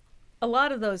is, a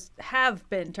lot of those have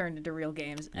been turned into real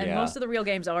games, and most of the real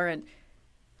games aren't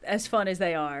as fun as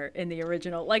they are in the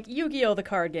original. Yu-Gi-Oh! The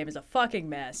card game is a fucking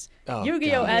mess.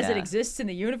 Yu-Gi-Oh! As it exists in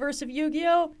the universe of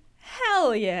Yu-Gi-Oh!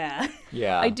 Hell yeah.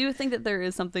 Yeah. I do think that there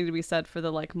is something to be said for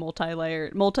the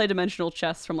multi-layered, multi-dimensional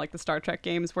chess from the Star Trek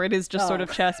games where it is just sort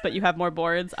of chess, but you have more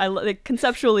boards.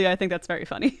 Conceptually, I think that's very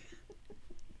funny.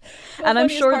 Well, and I'm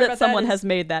sure that someone has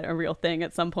made that a real thing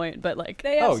at some point, but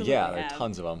they absolutely there have. are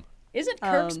tons of them. Isn't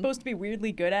Kirk supposed to be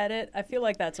weirdly good at it? I feel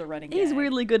like that's a running He's gag.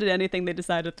 weirdly good at anything they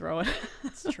decide to throw it.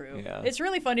 It's true. Yeah. It's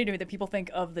really funny to me that people think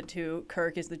of the two,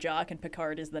 Kirk is the jock and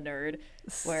Picard is the nerd,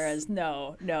 whereas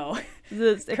no.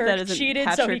 Kirk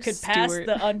cheated so he could pass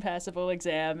the unpassable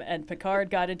exam, and Picard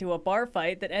got into a bar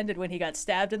fight that ended when he got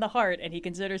stabbed in the heart, and he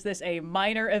considers this a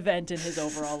minor event in his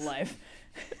overall life.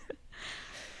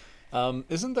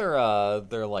 Isn't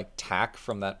there Tack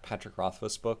from that Patrick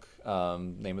Rothfuss book,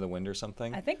 Name of the Wind or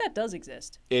something? I think that does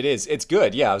exist. It is. It's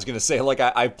good. Yeah, I was going to say,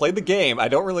 I played the game. I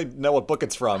don't really know what book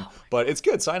it's from, but it's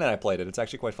good. Sign and I played it. It's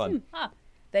actually quite fun.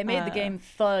 They made the game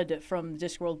Thud from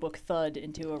Discworld book Thud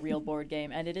into a real board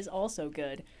game, and it is also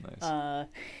good. Nice.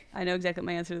 I know exactly what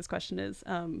my answer to this question is.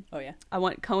 Oh, yeah? I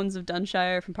want Cones of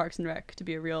Dunshire from Parks and Rec to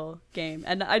be a real game.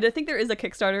 And I think there is a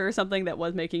Kickstarter or something that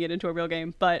was making it into a real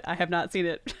game, but I have not seen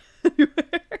it.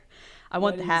 I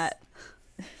want the hat.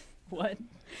 What?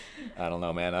 I don't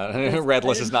know, man.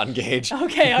 Redless is not engaged.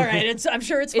 Okay, all right. I'm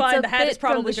sure it's fine. The hat is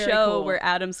probably from the show where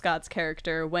Adam Scott's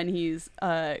character, when he's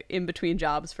in between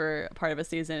jobs for part of a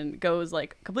season, goes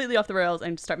completely off the rails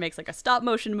and makes a stop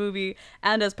motion movie,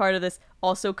 and as part of this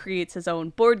also creates his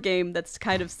own board game that's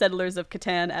kind of Settlers of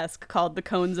Catan-esque called The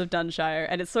Cones of Dunshire,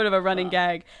 and it's sort of a running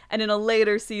gag. And in a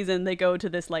later season, they go to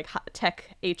this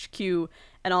tech HQ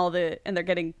and they're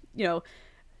getting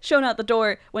shown out the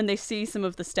door when they see some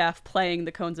of the staff playing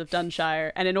the Cones of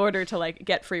Dunshire, and in order to like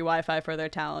get free Wi-Fi for their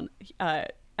town,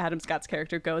 Adam Scott's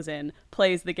character goes in,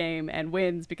 plays the game, and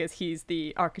wins because he's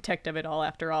the architect of it all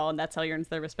after all, and that's how he earns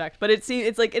their respect. But it's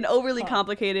like an overly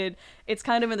complicated, it's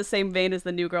kind of in the same vein as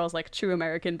the New Girl's like true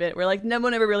American bit, where like no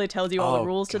one ever really tells you all the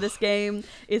rules to this game.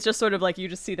 It's just sort of like you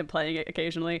just see them playing it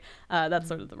occasionally. That's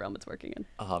sort of the realm it's working in.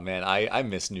 Oh man, I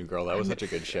miss New Girl. That was such a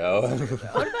good show.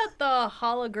 What about the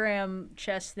hologram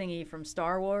chess thingy from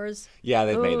Star Wars? Yeah,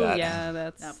 they've made that. Yeah,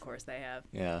 that's... Of course they have.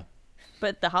 Yeah.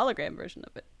 But the hologram version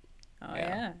of it. Oh,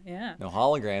 yeah. No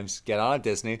holograms. Get on it,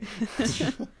 Disney.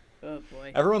 Oh,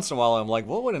 boy. Every once in a while, I'm like,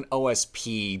 what would an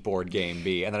OSP board game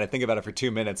be? And then I think about it for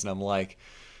 2 minutes, and I'm like,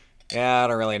 yeah, I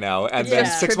don't really know. And then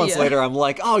 6 months later, I'm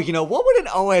like, oh, what would an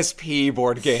OSP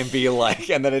board game be like?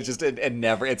 And then it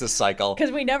never, it's a cycle.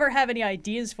 Because we never have any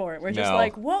ideas for it. We're just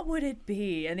like, what would it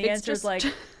be? And the answer is like...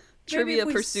 Trivia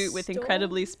Pursuit with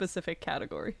incredibly specific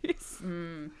categories.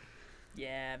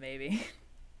 Yeah, maybe.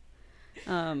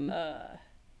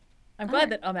 I'm glad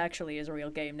that actually is a real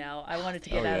game now. I wanted to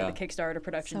get out of the Kickstarter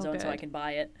production zone so I can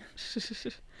buy it.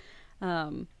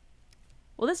 Well,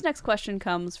 this next question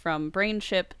comes from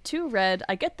Brainship2Red.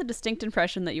 I get the distinct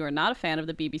impression that you are not a fan of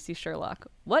the BBC Sherlock.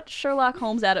 What Sherlock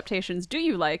Holmes adaptations do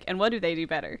you like, and what do they do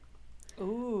better?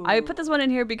 Ooh. I put this one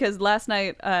in here because last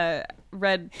night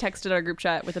Red texted our group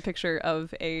chat with a picture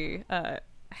of a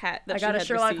hat that I got a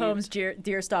Sherlock received. Holmes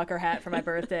deerstalker hat for my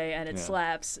birthday, and it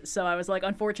slaps. So I was like,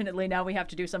 unfortunately, now we have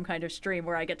to do some kind of stream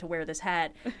where I get to wear this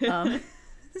hat.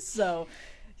 So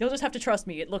you'll just have to trust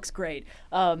me. It looks great.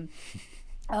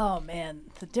 Oh, man,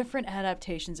 the different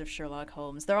adaptations of Sherlock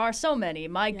Holmes. There are so many.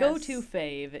 My go-to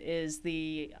fave is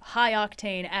the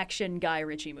high-octane action Guy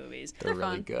Ritchie movies. They're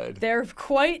really good.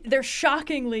 They're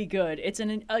shockingly good. It's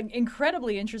an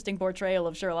incredibly interesting portrayal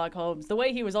of Sherlock Holmes, the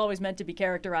way he was always meant to be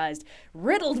characterized,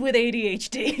 riddled with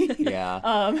ADHD.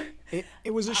 Yeah.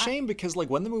 It was a shame because, like,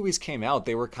 when the movies came out,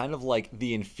 they were kind of like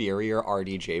the inferior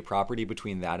RDJ property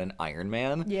between that and Iron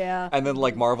Man. Yeah. And then,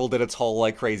 like, Marvel did its whole,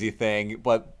 like, crazy thing,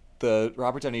 but the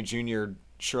Robert Downey Jr.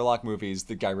 Sherlock movies,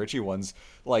 the Guy Ritchie ones,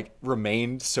 like,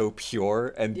 remained so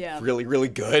pure and really, really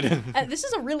good. This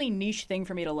is a really niche thing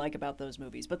for me to like about those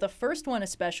movies, but the first one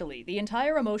especially, the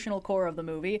entire emotional core of the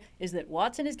movie is that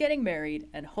Watson is getting married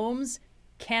and Holmes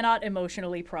cannot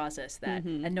emotionally process that.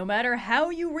 Mm-hmm. And no matter how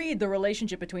you read the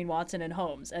relationship between Watson and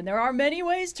Holmes, and there are many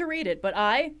ways to read it, but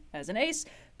I, as an ace,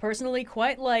 personally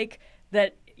quite like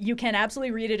that you can absolutely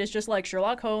read it as just like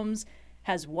Sherlock Holmes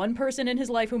has one person in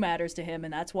his life who matters to him,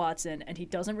 and that's Watson, and he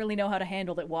doesn't really know how to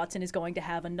handle that Watson is going to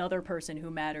have another person who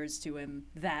matters to him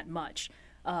that much.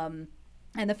 And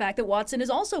the fact that Watson is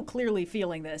also clearly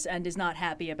feeling this and is not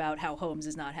happy about how Holmes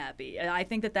is not happy. I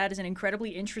think that is an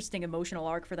incredibly interesting emotional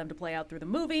arc for them to play out through the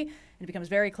movie, and it becomes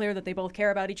very clear that they both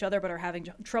care about each other but are having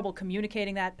trouble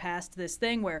communicating that past this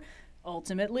thing where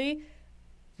ultimately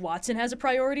Watson has a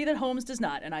priority that Holmes does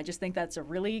not, and I just think that's a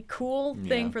really cool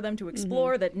thing for them to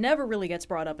explore that never really gets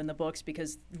brought up in the books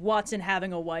because Watson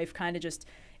having a wife kind of just,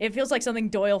 it feels like something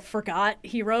Doyle forgot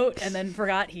he wrote and then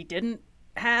forgot he didn't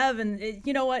have, and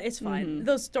you know what, it's fine.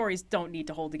 Those stories don't need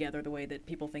to hold together the way that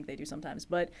people think they do sometimes,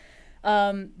 but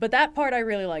that part I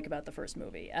really like about the first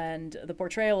movie, and the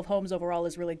portrayal of Holmes overall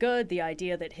is really good. The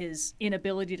idea that his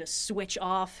inability to switch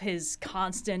off his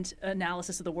constant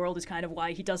analysis of the world is kind of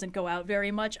why he doesn't go out very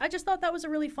much. I just thought that was a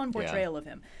really fun portrayal of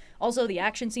him. Also, the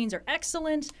action scenes are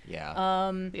excellent.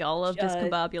 Yeah. We all love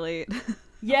Discombobulate.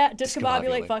 Yeah,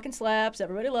 Discombobulate fucking slaps.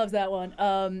 Everybody loves that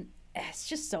one. It's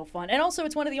just so fun. And also,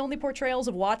 it's one of the only portrayals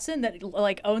of Watson that,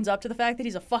 like, owns up to the fact that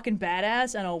he's a fucking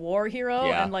badass and a war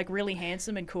hero and, like, really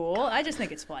handsome and cool. I just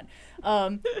think it's fun.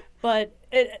 But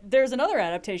there's another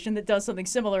adaptation that does something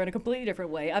similar in a completely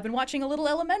different way. I've been watching a little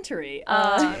Elementary.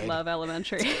 I love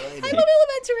Elementary. I love Elementary,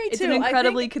 too. It's an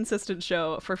incredibly consistent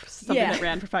show for something that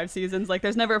ran for 5 seasons. Like,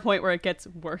 there's never a point where it gets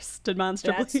worse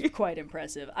demonstrably. That's quite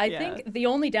impressive. I think the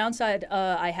only downside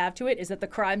I have to it is that the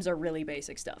crimes are really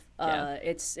basic stuff.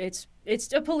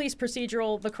 It's a police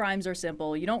procedural. The crimes are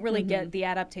simple. You don't really get the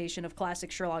adaptation of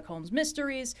classic Sherlock Holmes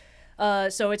mysteries.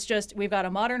 So it's just, we've got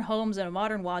a modern Holmes and a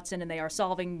modern Watson, and they are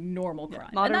solving normal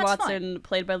crime. Modern Watson,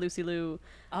 played by Lucy Liu.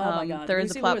 Oh my God, there is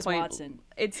Lucy a plot Liu is point. Watson.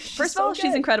 First of all,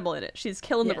 she's incredible in it. She's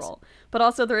killing the role. But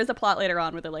also, there is a plot later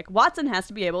on where they're like, Watson has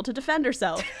to be able to defend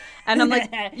herself. And I'm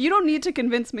like, you don't need to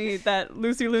convince me that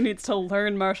Lucy Liu needs to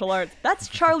learn martial arts. That's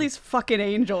Charlie's fucking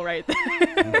angel right there.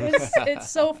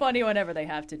 It's so funny whenever they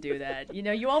have to do that. You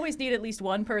know, you always need at least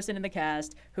one person in the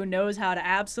cast who knows how to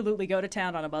absolutely go to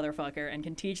town on a motherfucker and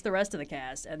can teach the rest of the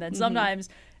cast. And then sometimes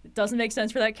it doesn't make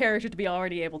sense for that character to be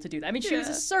already able to do that. I mean, she was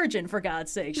a surgeon, for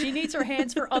God's sake. She needs her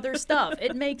hands for other stuff.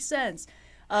 It makes sense.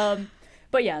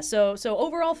 But yeah, so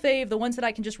overall fave, the ones that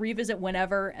I can just revisit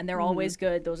whenever, and they're always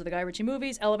good. Those are the Guy Ritchie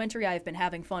movies. Elementary, I've been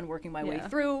having fun working my way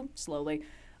through slowly.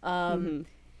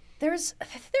 There's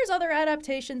other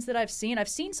adaptations that I've seen. I've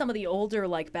seen some of the older,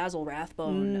 like Basil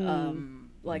Rathbone,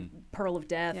 like Pearl of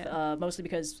Death, mostly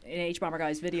because in H Bomber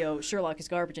Guy's video, Sherlock is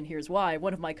Garbage and Here's Why,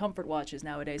 one of my comfort watches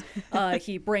nowadays,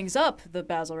 he brings up the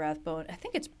Basil Rathbone. I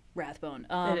think it's Rathbone.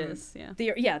 It is,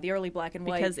 the early black and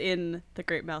white. Because in The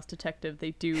Great Mouse Detective,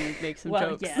 they do make some well,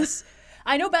 jokes. Yes.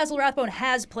 I know Basil Rathbone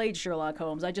has played Sherlock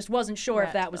Holmes. I just wasn't sure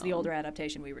if that was the older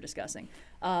adaptation we were discussing.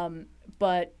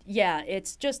 But yeah,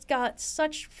 it's just got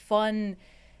such fun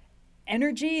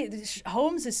energy.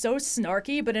 Holmes is so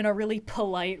snarky, but in a really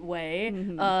polite way.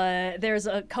 There's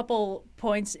a couple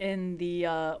points in the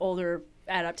older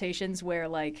adaptations where,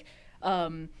 like,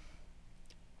 the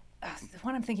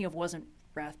one I'm thinking of wasn't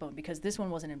Rathbone, because this one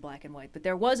wasn't in black and white, but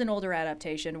there was an older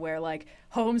adaptation where, like,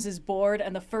 Holmes is bored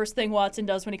and the first thing Watson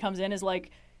does when he comes in is,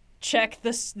 like, check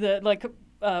the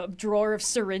drawer of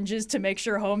syringes to make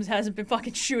sure Holmes hasn't been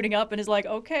fucking shooting up, and is like,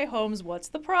 okay, Holmes, what's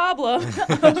the problem?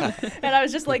 And I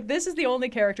was just like, this is the only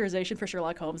characterization for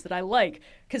Sherlock Holmes that I like,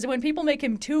 because when people make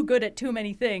him too good at too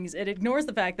many things, it ignores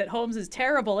the fact that Holmes is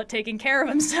terrible at taking care of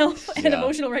himself and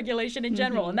emotional regulation in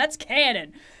general, and that's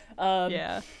canon.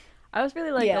 I always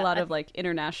really like a lot of, like,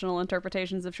 international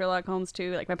interpretations of Sherlock Holmes,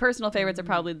 too. Like, my personal favorites are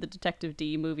probably the Detective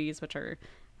D movies, which are,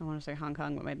 I want to say Hong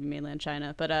Kong, but maybe mainland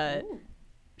China. But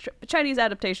Chinese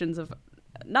adaptations of,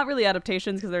 not really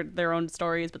adaptations because they're their own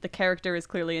stories, but the character is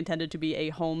clearly intended to be a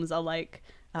Holmes-alike.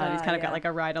 He's kind of got, like,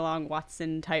 a ride-along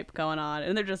Watson type going on.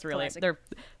 And they're just really, they're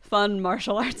fun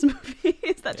martial arts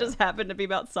movies that just happen to be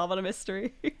about solving a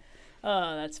mystery.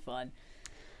 Oh, that's fun.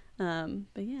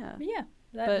 But yeah.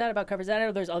 That about covers that. I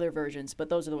know there's other versions, but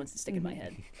those are the ones that stick in my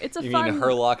head. It's a you fun... mean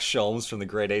Sherlock Sholmes from the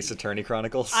Great Ace Attorney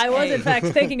Chronicles? I was, in fact,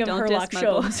 thinking of Don't Sherlock diss my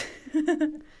Sholmes.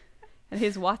 And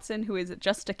his Watson, who is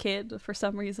just a kid for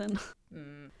some reason.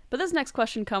 But this next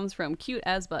question comes from Cute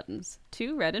As Buttons.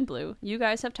 To Red and Blue, you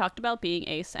guys have talked about being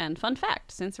ace, and fun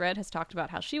fact, since Red has talked about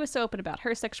how she was so open about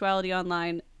her sexuality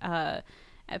online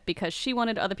because she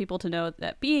wanted other people to know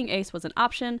that being ace was an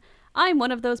option, I'm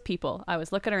one of those people. I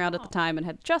was looking around at the time and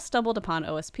had just stumbled upon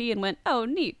OSP and went, oh,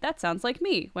 neat, that sounds like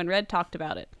me, when Red talked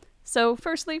about it. So,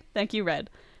 firstly, thank you, Red.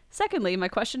 Secondly, my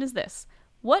question is this.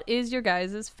 What is your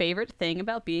guys' favorite thing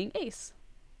about being ace?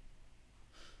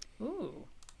 Ooh.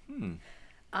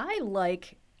 I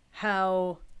like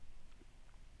how...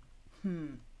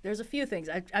 There's a few things.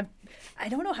 I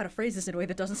don't know how to phrase this in a way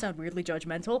that doesn't sound weirdly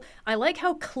judgmental. I like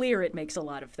how clear it makes a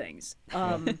lot of things.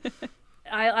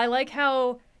 I like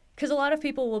how... Because a lot of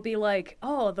people will be like,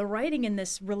 oh, the writing in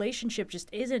this relationship just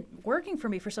isn't working for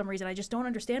me for some reason. I just don't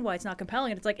understand why it's not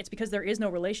compelling. And it's like, it's because there is no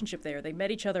relationship there. They met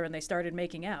each other and they started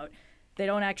making out. They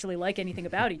don't actually like anything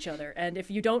about each other. And if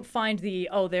you don't find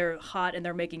they're hot and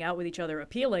they're making out with each other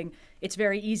appealing, it's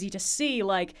very easy to see,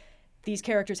 like, these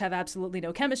characters have absolutely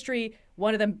no chemistry.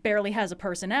 One of them barely has a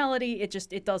personality.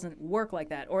 It doesn't work like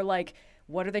that. Or, like,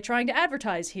 what are they trying to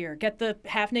advertise here? Get the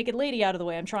half-naked lady out of the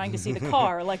way. I'm trying to see the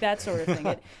car, like that sort of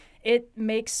thing. It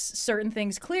makes certain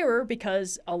things clearer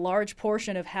because a large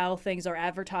portion of how things are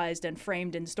advertised and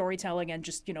framed in storytelling and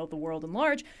just, the world at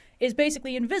large is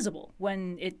basically invisible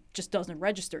when it just doesn't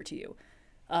register to you.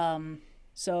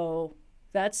 So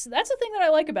that's the thing that I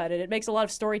like about it. It makes a lot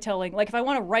of storytelling. Like, if I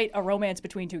want to write a romance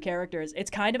between two characters, it's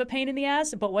kind of a pain in the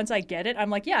ass, but once I get it, I'm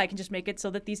like, yeah, I can just make it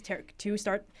so that these two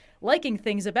start liking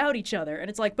things about each other. And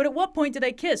it's like, but at what point do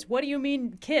they kiss? What do you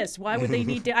mean kiss? Why would they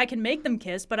need to? I can make them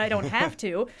kiss, but I don't have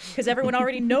to because everyone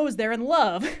already knows they're in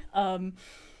love.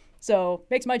 So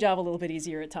makes my job a little bit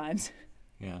easier at times.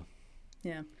 Yeah.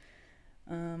 Yeah.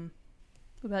 What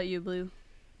about you, Blue?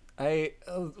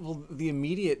 Well, the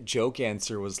immediate joke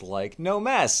answer was like, no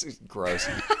mess. Gross.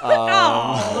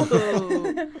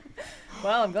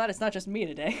 Well, I'm glad it's not just me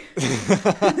today.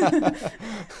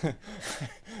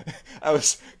 I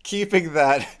was keeping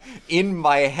that in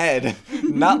my head,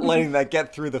 not letting that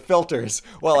get through the filters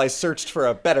while I searched for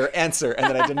a better answer, and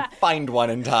then I didn't find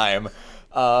one in time.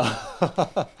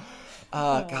 God,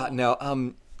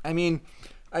 no. I mean,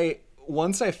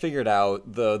 once I figured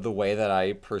out the way that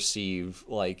I perceive,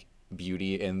 like,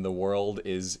 beauty in the world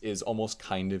is almost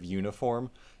kind of uniform,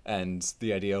 and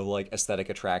the idea of, like, aesthetic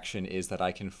attraction is that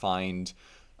I can find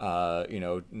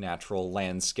natural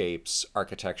landscapes,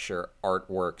 architecture,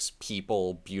 artworks,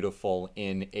 people beautiful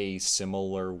in a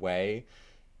similar way,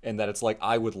 and that it's like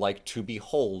I would like to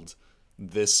behold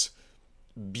this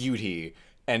beauty.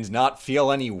 and not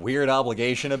feel any weird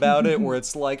obligation about it, where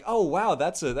it's like, oh wow,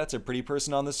 that's a pretty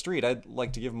person on the street. I'd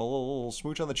like to give him a little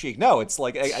smooch on the cheek. No, it's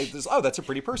like, oh, that's a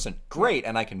pretty person. Great,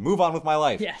 and I can move on with my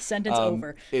life. Yeah, sentence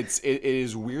over. It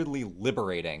is weirdly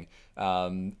liberating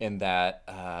in that.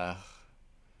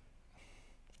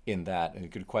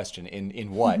 Good question.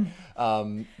 In what?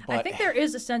 I think there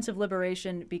is a sense of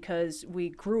liberation because we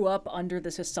grew up under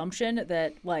this assumption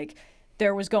that like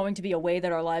there was going to be a way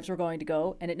that our lives were going to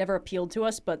go, and it never appealed to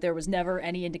us, but there was never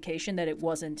any indication that it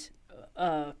wasn't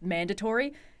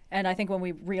mandatory. And I think when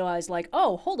we realized like,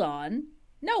 oh, hold on,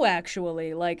 no,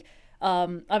 actually, like,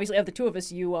 obviously of the two of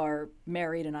us, you are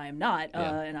married and I am not,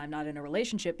 and I'm not in a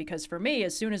relationship, because for me,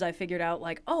 as soon as I figured out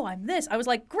like, oh, I'm this, I was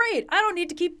like, great, I don't need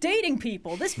to keep dating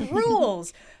people. This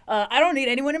rules. I don't need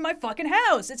anyone in my fucking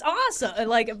house. It's awesome.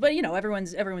 Like, but you know,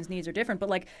 everyone's needs are different, but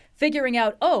like figuring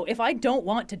out, oh, if I don't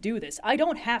want to do this, I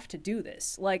don't have to do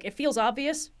this. Like, it feels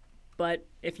obvious, but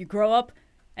if you grow up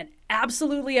and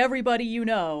absolutely everybody you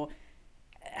know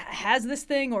has this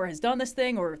thing or has done this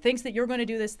thing or thinks that you're going to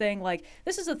do this thing, like,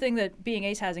 this is a thing that being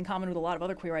ace has in common with a lot of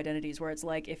other queer identities, where it's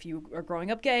like, if you are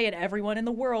growing up gay and everyone in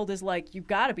the world is like, you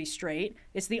gotta be straight,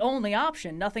 it's the only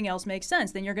option, nothing else makes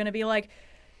sense, then you're going to be like,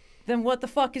 then what the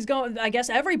fuck is going, I guess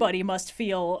everybody must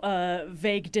feel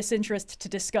vague disinterest to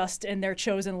disgust in their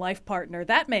chosen life partner.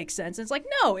 That makes sense. And it's like,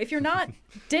 no, if you're not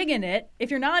digging it,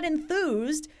 if you're not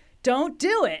enthused, don't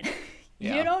do it.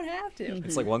 Yeah. You don't have to.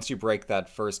 It's like once you break that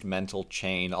first mental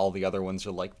chain, all the other ones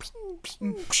are like,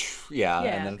 yeah,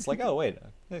 and then it's like, oh wait,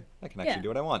 I can actually do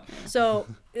what I want. So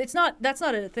that's not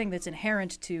a thing that's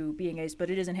inherent to being ace, but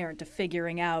it is inherent to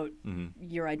figuring out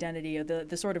your identity, or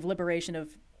the sort of liberation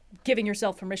of giving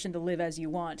yourself permission to live as you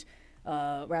want,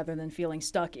 rather than feeling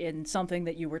stuck in something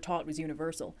that you were taught was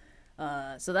universal.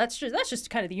 So that's just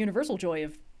kind of the universal joy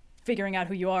of figuring out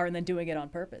who you are and then doing it on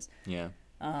purpose. Yeah.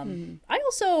 I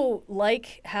also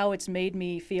like how it's made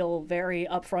me feel very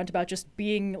upfront about just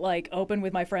being like open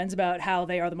with my friends about how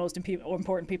they are the most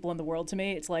important people in the world to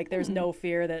me. It's like there's no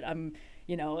fear that I'm,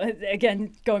 you know,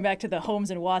 again, going back to the Holmes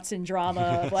and Watson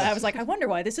drama, I was like, I wonder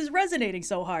why this is resonating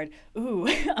so hard. Ooh,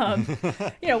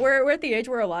 you know, we're at the age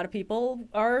where a lot of people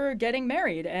are getting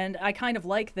married, and I kind of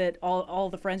like that all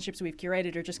the friendships we've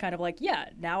curated are just kind of like, yeah,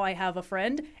 now I have a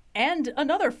friend and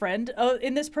another friend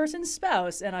in this person's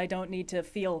spouse, and I don't need to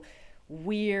feel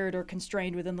weird or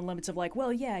constrained within the limits of like,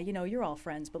 well, yeah, you know, you're all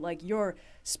friends, but like your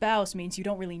spouse means you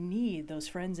don't really need those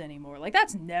friends anymore. Like,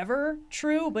 that's never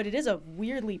true, but it is a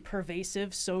weirdly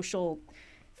pervasive social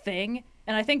thing.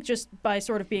 And I think just by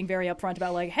sort of being very upfront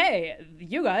about like, hey,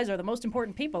 you guys are the most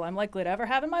important people I'm likely to ever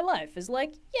have in my life is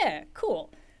like, yeah,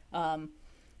 cool. Yeah,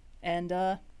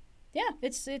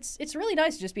 it's really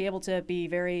nice to just be able to be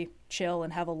very chill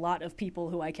and have a lot of people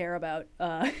who I care about,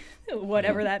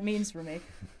 whatever that means for me.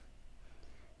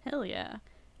 Hell yeah.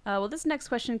 Well, this next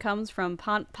question comes from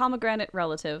Pomegranate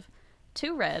Relative.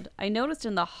 To Red, I noticed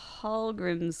in the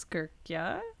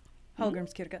Hallgrímskirkja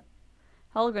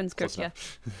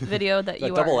video that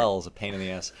you double L is a pain in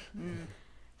the ass.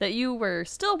 That you were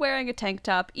still wearing a tank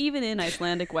top even in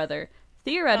Icelandic weather.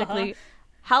 Theoretically,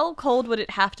 how cold would it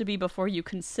have to be before you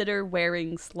consider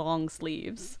wearing long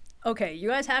sleeves? Okay, you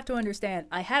guys have to understand,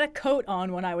 I had a coat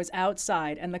on when I was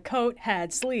outside, and the coat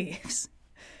had sleeves.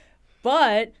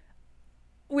 But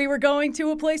we were going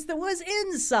to a place that was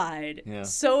inside. Yeah.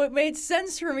 So it made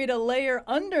sense for me to layer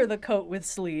under the coat with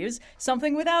sleeves,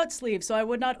 something without sleeves, so I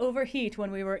would not overheat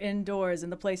when we were indoors in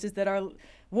the places that are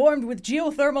warmed with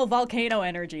geothermal volcano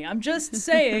energy. I'm just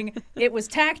saying it was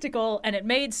tactical and it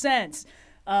made sense.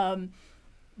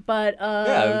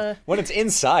 Yeah, when it's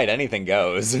inside, anything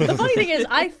goes. The funny thing is,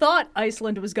 I thought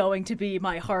Iceland was going to be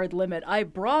my hard limit. I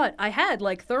had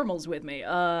like thermals with me,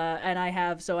 and I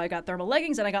got thermal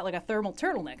leggings and I got like a thermal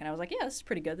turtleneck, and I was like, yeah, this is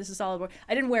pretty good. This is solid.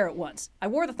 I didn't wear it once. I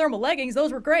wore the thermal leggings.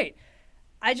 Those were great.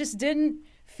 I just didn't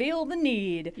feel the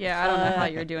need. Yeah, I don't know how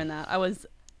you're doing that. I was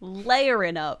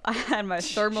layering up. I had my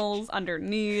thermals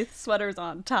underneath, sweaters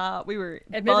on top. We were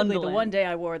admittedly bundling. The one day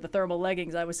I wore the thermal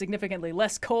leggings, I was significantly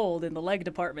less cold in the leg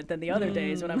department than the other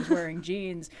days when I was wearing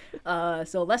jeans.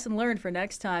 So lesson learned for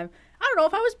next time. I don't know,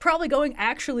 if I was probably going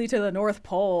actually to the North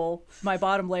Pole, my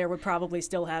bottom layer would probably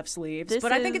still have sleeves.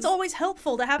 I think it's always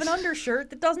helpful to have an undershirt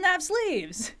that doesn't have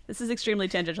sleeves. This is extremely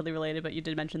tangentially related, but you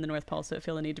did mention the North Pole, so I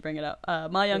feel the need to bring it up.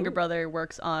 My younger brother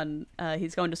works on,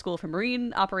 he's going to school for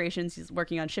marine operations. He's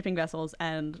working on shipping vessels,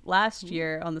 and last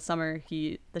year on the summer,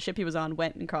 the ship he was on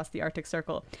went and crossed the Arctic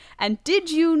Circle. And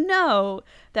did you know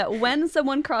that when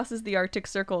someone crosses the Arctic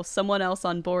Circle, someone else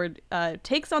on board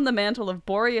takes on the mantle of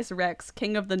Boreas Rex,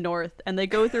 King of the North, and they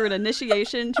go through an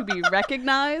initiation to be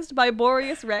recognized by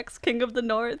Boreas Rex, King of the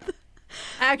North?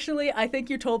 Actually, I think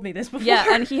you told me this before. Yeah,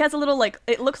 and he has a little, like,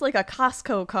 it looks like a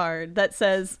Costco card that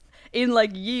says, in,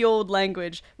 like, ye old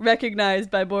language,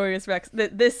 recognized by Boreas Rex,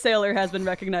 that this sailor has been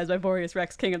recognized by Boreas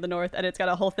Rex, King of the North, and it's got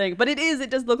a whole thing. But it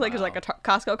does look like it's like a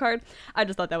Costco card. I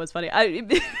just thought that was funny.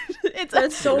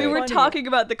 That's so we were talking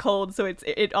about the cold, so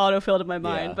it auto-filled in my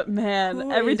mind. Yeah. But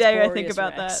man, every day I think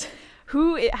about that.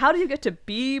 How do you get to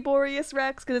be Boreas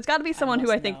Rex? Because it's got to be someone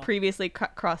who I think previously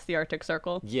crossed the Arctic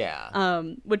Circle. Yeah.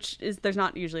 Which is, there's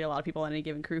not usually a lot of people on any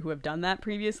given crew who have done that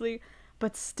previously.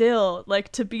 But still,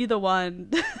 like, to be the one.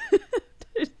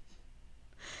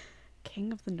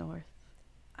 King of the North.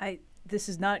 This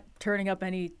is not turning up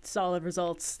any solid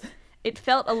results. It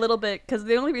felt a little bit, because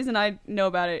the only reason I know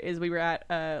about it is we were at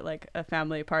like a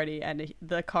family party and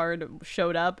the card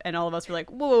showed up and all of us were like,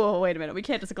 whoa, wait a minute, we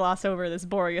can't just gloss over this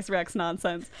Boreas Rex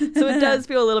nonsense. So it does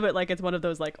feel a little bit like it's one of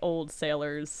those like old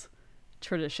sailors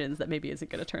traditions that maybe isn't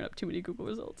going to turn up too many Google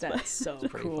results. That's so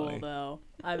cool funny. Though.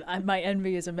 My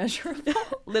envy is immeasurable.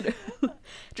 Literally.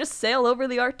 Just sail over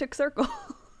the Arctic Circle.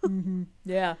 Mm-hmm.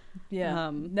 Yeah.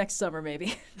 Next summer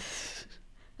maybe.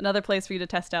 Another place for you to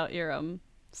test out your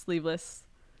sleeveless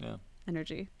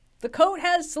energy. The coat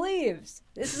has sleeves.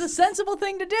 This is a sensible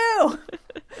thing to do.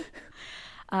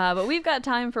 But we've got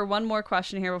time for one more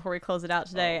question here before we close it out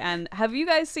today. And have you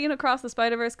guys seen Across the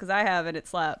Spider-Verse? Because I have, and it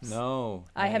slaps. No.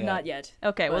 I have not yet.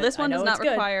 Okay, well, this one does not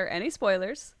require any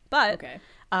spoilers. But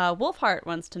Wolfheart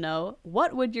wants to know,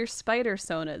 what would your spider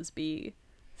sonas be?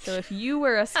 So if you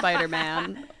were a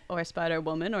Spider-Man or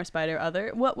Spider-Woman or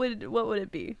Spider-Other, what would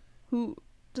it be?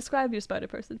 Describe your spider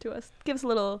person to us. Give us a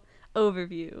little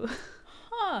overview.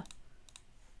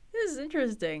 This is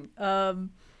interesting.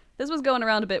 This was going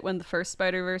around a bit when the first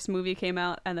Spider-Verse movie came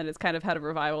out, and then it's kind of had a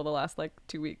revival the last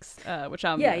 2 weeks, which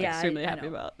I'm extremely happy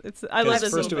about. I love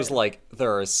this. First it was like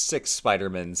there are 6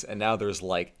 Spider-Mans, and now there's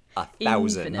like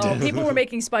 1,000. Oh, people were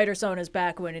making spider sonas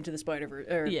back when Into the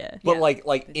Spider-Verse. But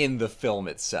like in the film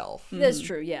itself. That's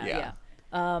true. Yeah.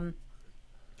 I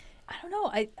don't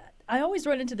know. I always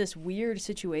run into this weird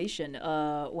situation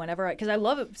whenever because I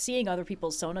love seeing other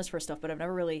people's sonas for stuff, but I've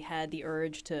never really had the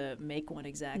urge to make one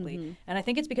exactly. Mm-hmm. And I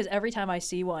think it's because every time I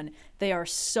see one, they are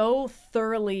so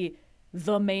thoroughly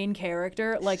the main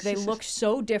character. Like, they look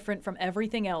so different from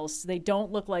everything else. They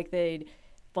don't look like they'd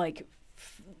like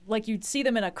you'd see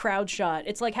them in a crowd shot.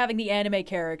 It's like having the anime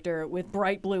character with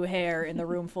bright blue hair in the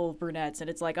room full of brunettes, and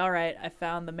it's like, all right, I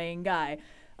found the main guy.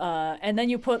 And then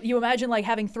you imagine like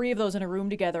having 3 of those in a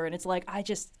room together, and it's like, I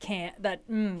just can't.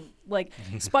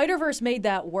 Spider-Verse made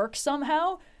that work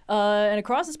somehow, and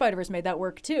Across the Spider-Verse made that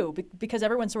work too, because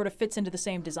everyone sort of fits into the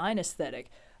same design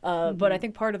aesthetic. But I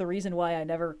think part of the reason why I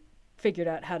never figured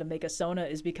out how to make a Sona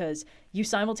is because you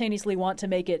simultaneously want to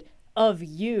make it of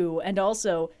you and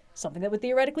also something that would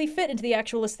theoretically fit into the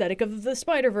actual aesthetic of the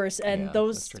Spider-Verse, and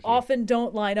those often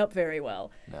don't line up very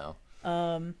well. No.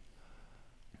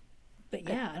 But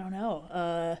yeah, I don't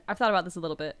know. I've thought about this a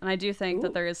little bit, and I do think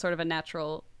that there is sort of a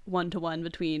natural one-to-one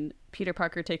between Peter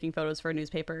Parker taking photos for a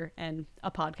newspaper and a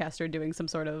podcaster doing some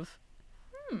sort of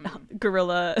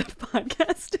guerrilla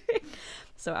podcasting.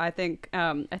 So I think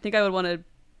I would want to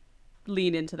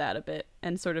lean into that a bit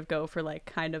and sort of go for like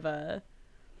kind of a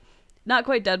not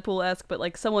quite Deadpool-esque, but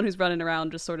like someone who's running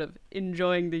around just sort of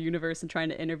enjoying the universe and trying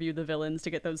to interview the villains to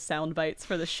get those sound bites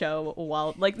for the show,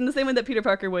 while like in the same way that Peter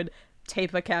Parker would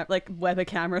tape web a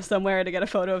camera somewhere to get a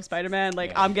photo of Spider-Man.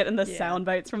 I'm getting the sound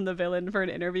bites from the villain for an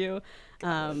interview,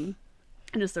 and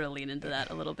just sort of lean into that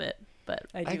a little bit. But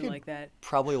I do like that.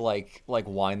 Probably like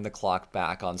wind the clock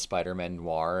back on Spider-Man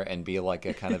Noir and be like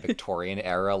a kind of Victorian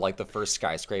era, like the first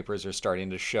skyscrapers are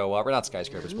starting to show up, or not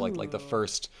skyscrapers, but like the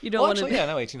first. You don't want to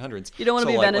 1800s. You don't want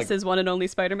to be Venice's one and only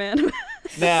Spider-Man.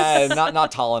 Nah,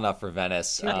 not tall enough for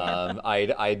Venice.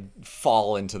 I'd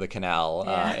fall into the canal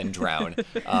and drown.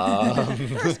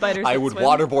 I would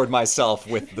waterboard myself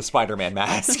with the Spider-Man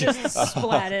mask. Just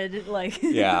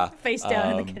splatted face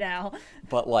down in the canal.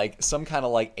 But like some kind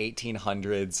of like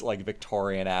 1800s like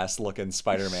Victorian ass looking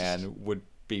Spider-Man would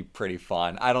be pretty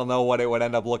fun. I don't know what it would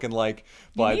end up looking like,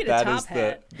 but that is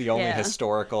the only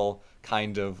historical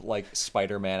kind of like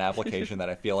Spider-Man application that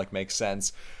I feel like makes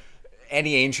sense.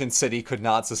 Any ancient city could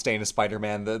not sustain a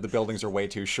Spider-Man. The buildings are way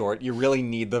too short. You really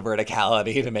need the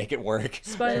verticality to make it work.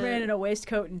 Spider-Man in a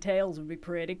waistcoat and tails would be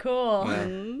pretty cool.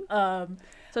 Yeah.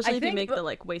 Especially if you make the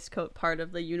like waistcoat part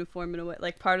of the uniform in a way,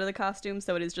 like part of the costume,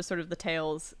 so it is just sort of the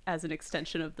tails as an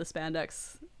extension of the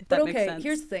spandex. If that makes sense.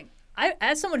 Here's the thing.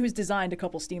 As someone who's designed a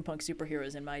couple steampunk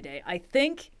superheroes in my day, I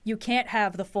think you can't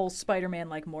have the full Spider-Man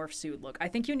like morph suit look. I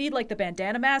think you need like the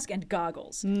bandana mask and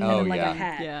goggles, and then like a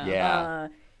hat. Yeah.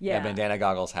 bandana,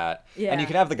 goggles, hat. Yeah. And you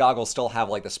can have the goggles still have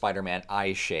like the Spider-Man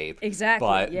eye shape. Exactly,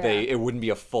 But yeah. it wouldn't be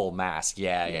a full mask.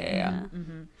 Yeah.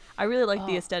 Mm-hmm. I really like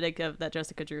the aesthetic of that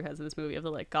Jessica Drew has in this movie of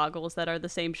the like goggles that are the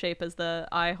same shape as the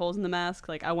eye holes in the mask.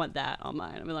 Like I want that on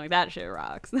mine. I mean, like that shit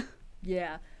rocks.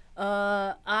 Yeah.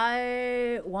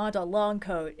 I want a long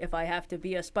coat. If I have to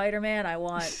be a Spider-Man, I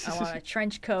want a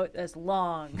trench coat that's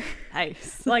long.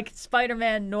 Nice. Like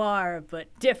Spider-Man noir, but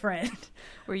different.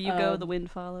 Where you go, the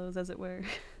wind follows, as it were.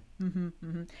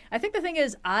 I think the thing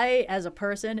is, I, as a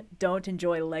person, don't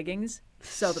enjoy leggings,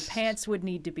 so the pants would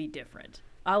need to be different.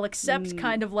 I'll accept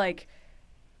kind of like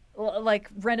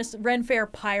Ren Fair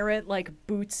pirate like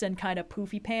boots and kind of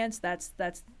poofy pants. That's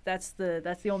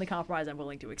the only compromise I'm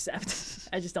willing to accept.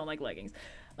 I just don't like leggings.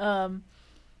 But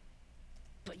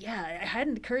yeah, it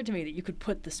hadn't occurred to me that you could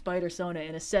put the Spider-Sona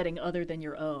in a setting other than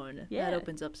your own. Yeah. That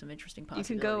opens up some interesting You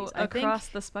can possibilities. go across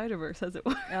the Spider-Verse, as it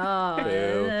were. Oh,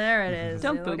 there it is.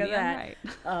 Don't Look boo at me, that.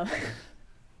 I'm right.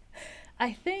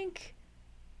 I think,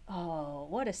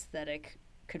 what aesthetic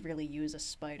could really use a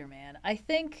Spider-Man? I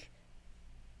think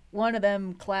one of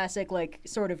them classic, like,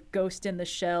 sort of Ghost in the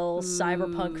Shell,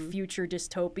 cyberpunk future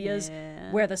dystopias,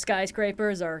 where the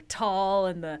skyscrapers are tall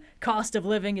and the cost of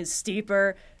living is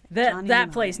steeper.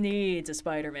 That place needs a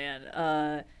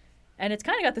Spider-Man. And it's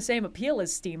kind of got the same appeal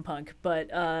as steampunk, but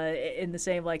in the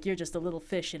same, like, you're just a little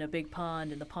fish in a big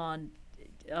pond, and the pond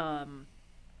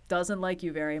doesn't like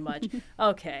you very much.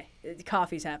 Okay,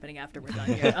 coffee's happening after we're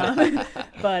done here.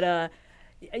 But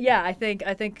yeah, I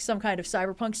think some kind of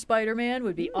cyberpunk Spider-Man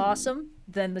would be awesome.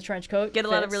 Then the trench coat Get a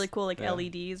fits. lot of really cool like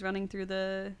LEDs running through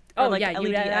the. Oh like yeah, you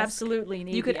LED-esque. absolutely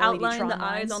need. You could the LED outline Tron the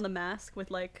eyes lines. on the mask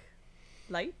with like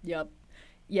light. Yep.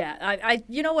 Yeah, I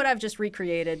you know what I've just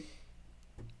recreated?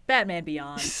 Batman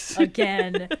Beyond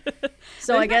again.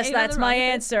 So I guess that's my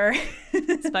answer.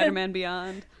 Spider-Man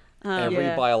Beyond.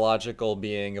 Every biological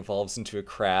being evolves into a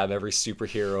crab. Every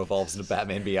superhero evolves into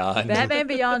Batman Beyond. Batman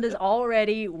Beyond is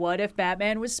already what if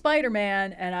Batman was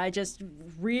Spider-Man, and I just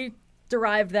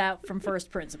derived that from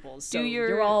first principles. So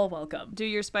you're all welcome. Do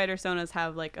your Spider-Sonas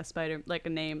have like a spider, like a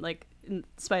name, like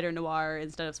Spider Noir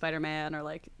instead of Spider-Man, or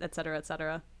like et cetera, et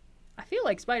cetera? I feel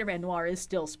like Spider-Man Noir is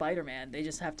still Spider-Man. They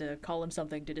just have to call him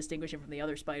something to distinguish him from the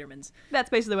other Spider-Mans. That's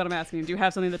basically what I'm asking. Do you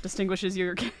have something that distinguishes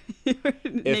your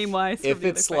name-wise? If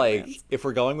it's like, if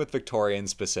we're going with Victorian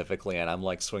specifically, and I'm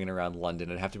like swinging around London,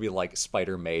 it'd have to be like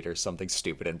Spider-Mate or something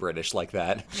stupid and British like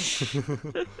that.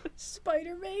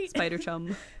 Spider-Mate?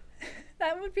 Spider-Chum.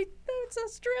 That's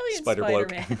Australian Spider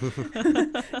Spider-Man.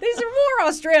 These are more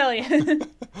Australian.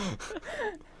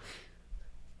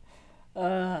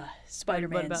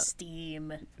 Spider-Man about-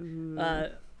 Steam.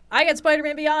 I got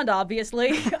Spider-Man Beyond,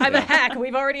 obviously. I'm a hack.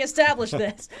 We've already established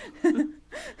this.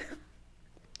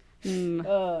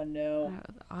 Oh, no.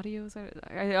 Audios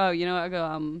are... you know, I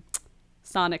go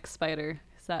Sonic Spider.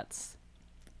 'Cause that's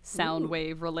sound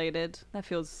wave related. That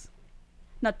feels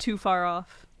not too far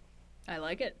off. I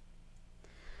like it.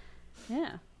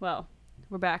 Yeah. Well,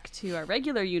 we're back to our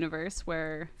regular universe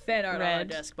where Fan art on our Red...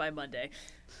 desk by Monday.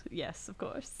 Yes, of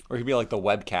course. Or he'd be like the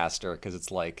webcaster, because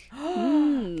it's like...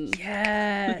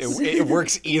 Yes. It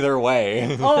works either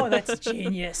way. Oh, that's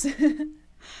genius.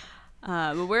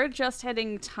 But we're just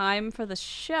hitting time for the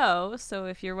show, so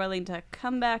if you're willing to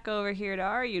come back over here to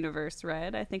our universe,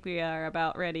 Red, I think we are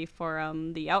about ready for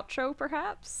the outro,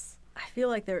 perhaps? I feel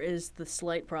like there is the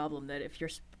slight problem that if your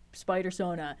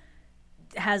Spider-Sona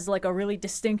has like a really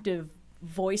distinctive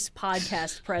voice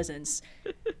podcast presence,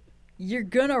 you're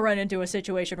gonna run into a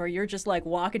situation where you're just like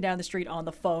walking down the street on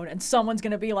the phone and someone's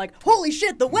gonna be like, holy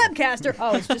shit, the webcaster!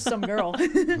 Oh, it's just some girl.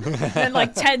 And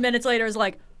like 10 minutes later is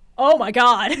like, oh my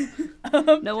god.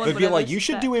 No one It'd would be ever like, you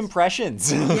should do suspect.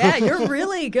 impressions. Yeah, you're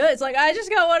really good. It's like, I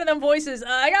just got one of them voices.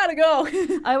 I gotta go.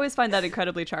 I always find that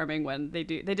incredibly charming when they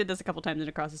did this a couple times in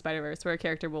Across the Spider-Verse, where a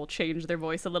character will change their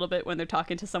voice a little bit when they're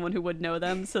talking to someone who would know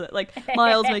them, so that like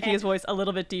Miles making his voice a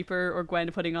little bit deeper, or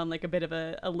Gwen putting on like a bit of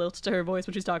a lilt to her voice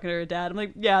when she's talking to her dad. I'm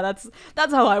like, yeah, that's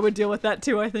how I would deal with that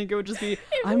too. I think it would just be,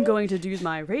 I'm going to use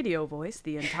my radio voice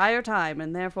the entire time,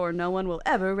 and therefore no one will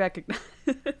ever recognize.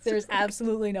 There's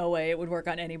absolutely no way it would work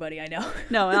on anybody I know.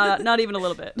 No, not even a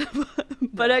little bit.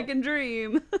 But no. I can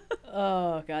dream.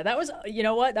 Oh god, that was, you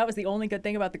know what? That was the only good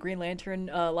thing about the Green Lantern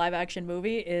live action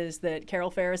movie, is that Carol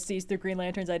Ferris sees through Green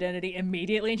Lantern's identity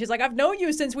immediately, and she's like, I've known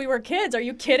you since we were kids. Are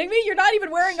you kidding me? You're not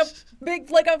even wearing a big,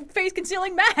 like, a face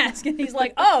concealing mask. And he's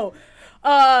like, oh,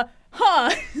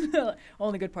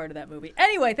 only good part of that movie.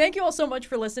 Anyway, thank you all so much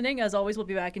for listening. As always, we'll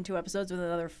be back in 2 episodes with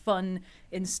another fun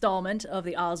installment of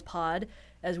the OSPod,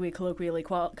 as we colloquially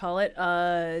call it.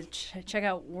 Check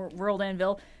out World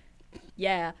Anvil.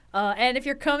 Yeah. And if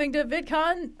you're coming to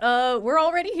VidCon, we're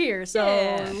already here,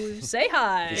 so say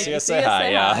hi. You see us, say hi,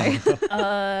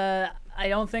 yeah. I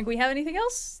don't think we have anything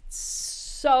else.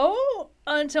 So,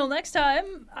 until next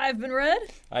time, I've been Red.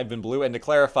 I've been Blue, and to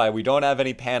clarify, we don't have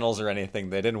any panels or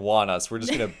anything. They didn't want us. We're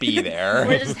just going to be there.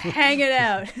 We're just hanging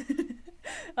out.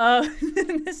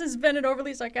 This has been an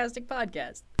Overly Sarcastic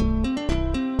podcast.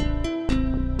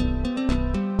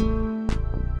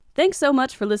 Thanks so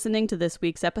much for listening to this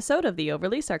week's episode of the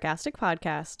Overly Sarcastic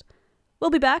Podcast.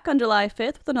 We'll be back on July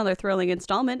 5th with another thrilling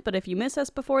installment, but if you miss us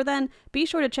before then, be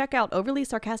sure to check out Overly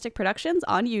Sarcastic Productions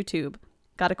on YouTube.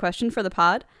 Got a question for the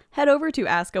pod? Head over to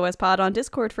Ask OSPod on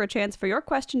Discord for a chance for your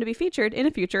question to be featured in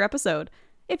a future episode.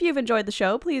 If you've enjoyed the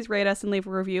show, please rate us and leave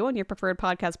a review on your preferred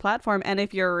podcast platform, and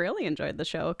if you really enjoyed the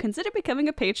show, consider becoming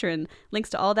a patron. Links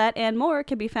to all that and more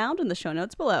can be found in the show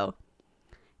notes below.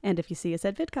 And if you see us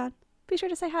at VidCon, be sure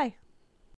to say hi.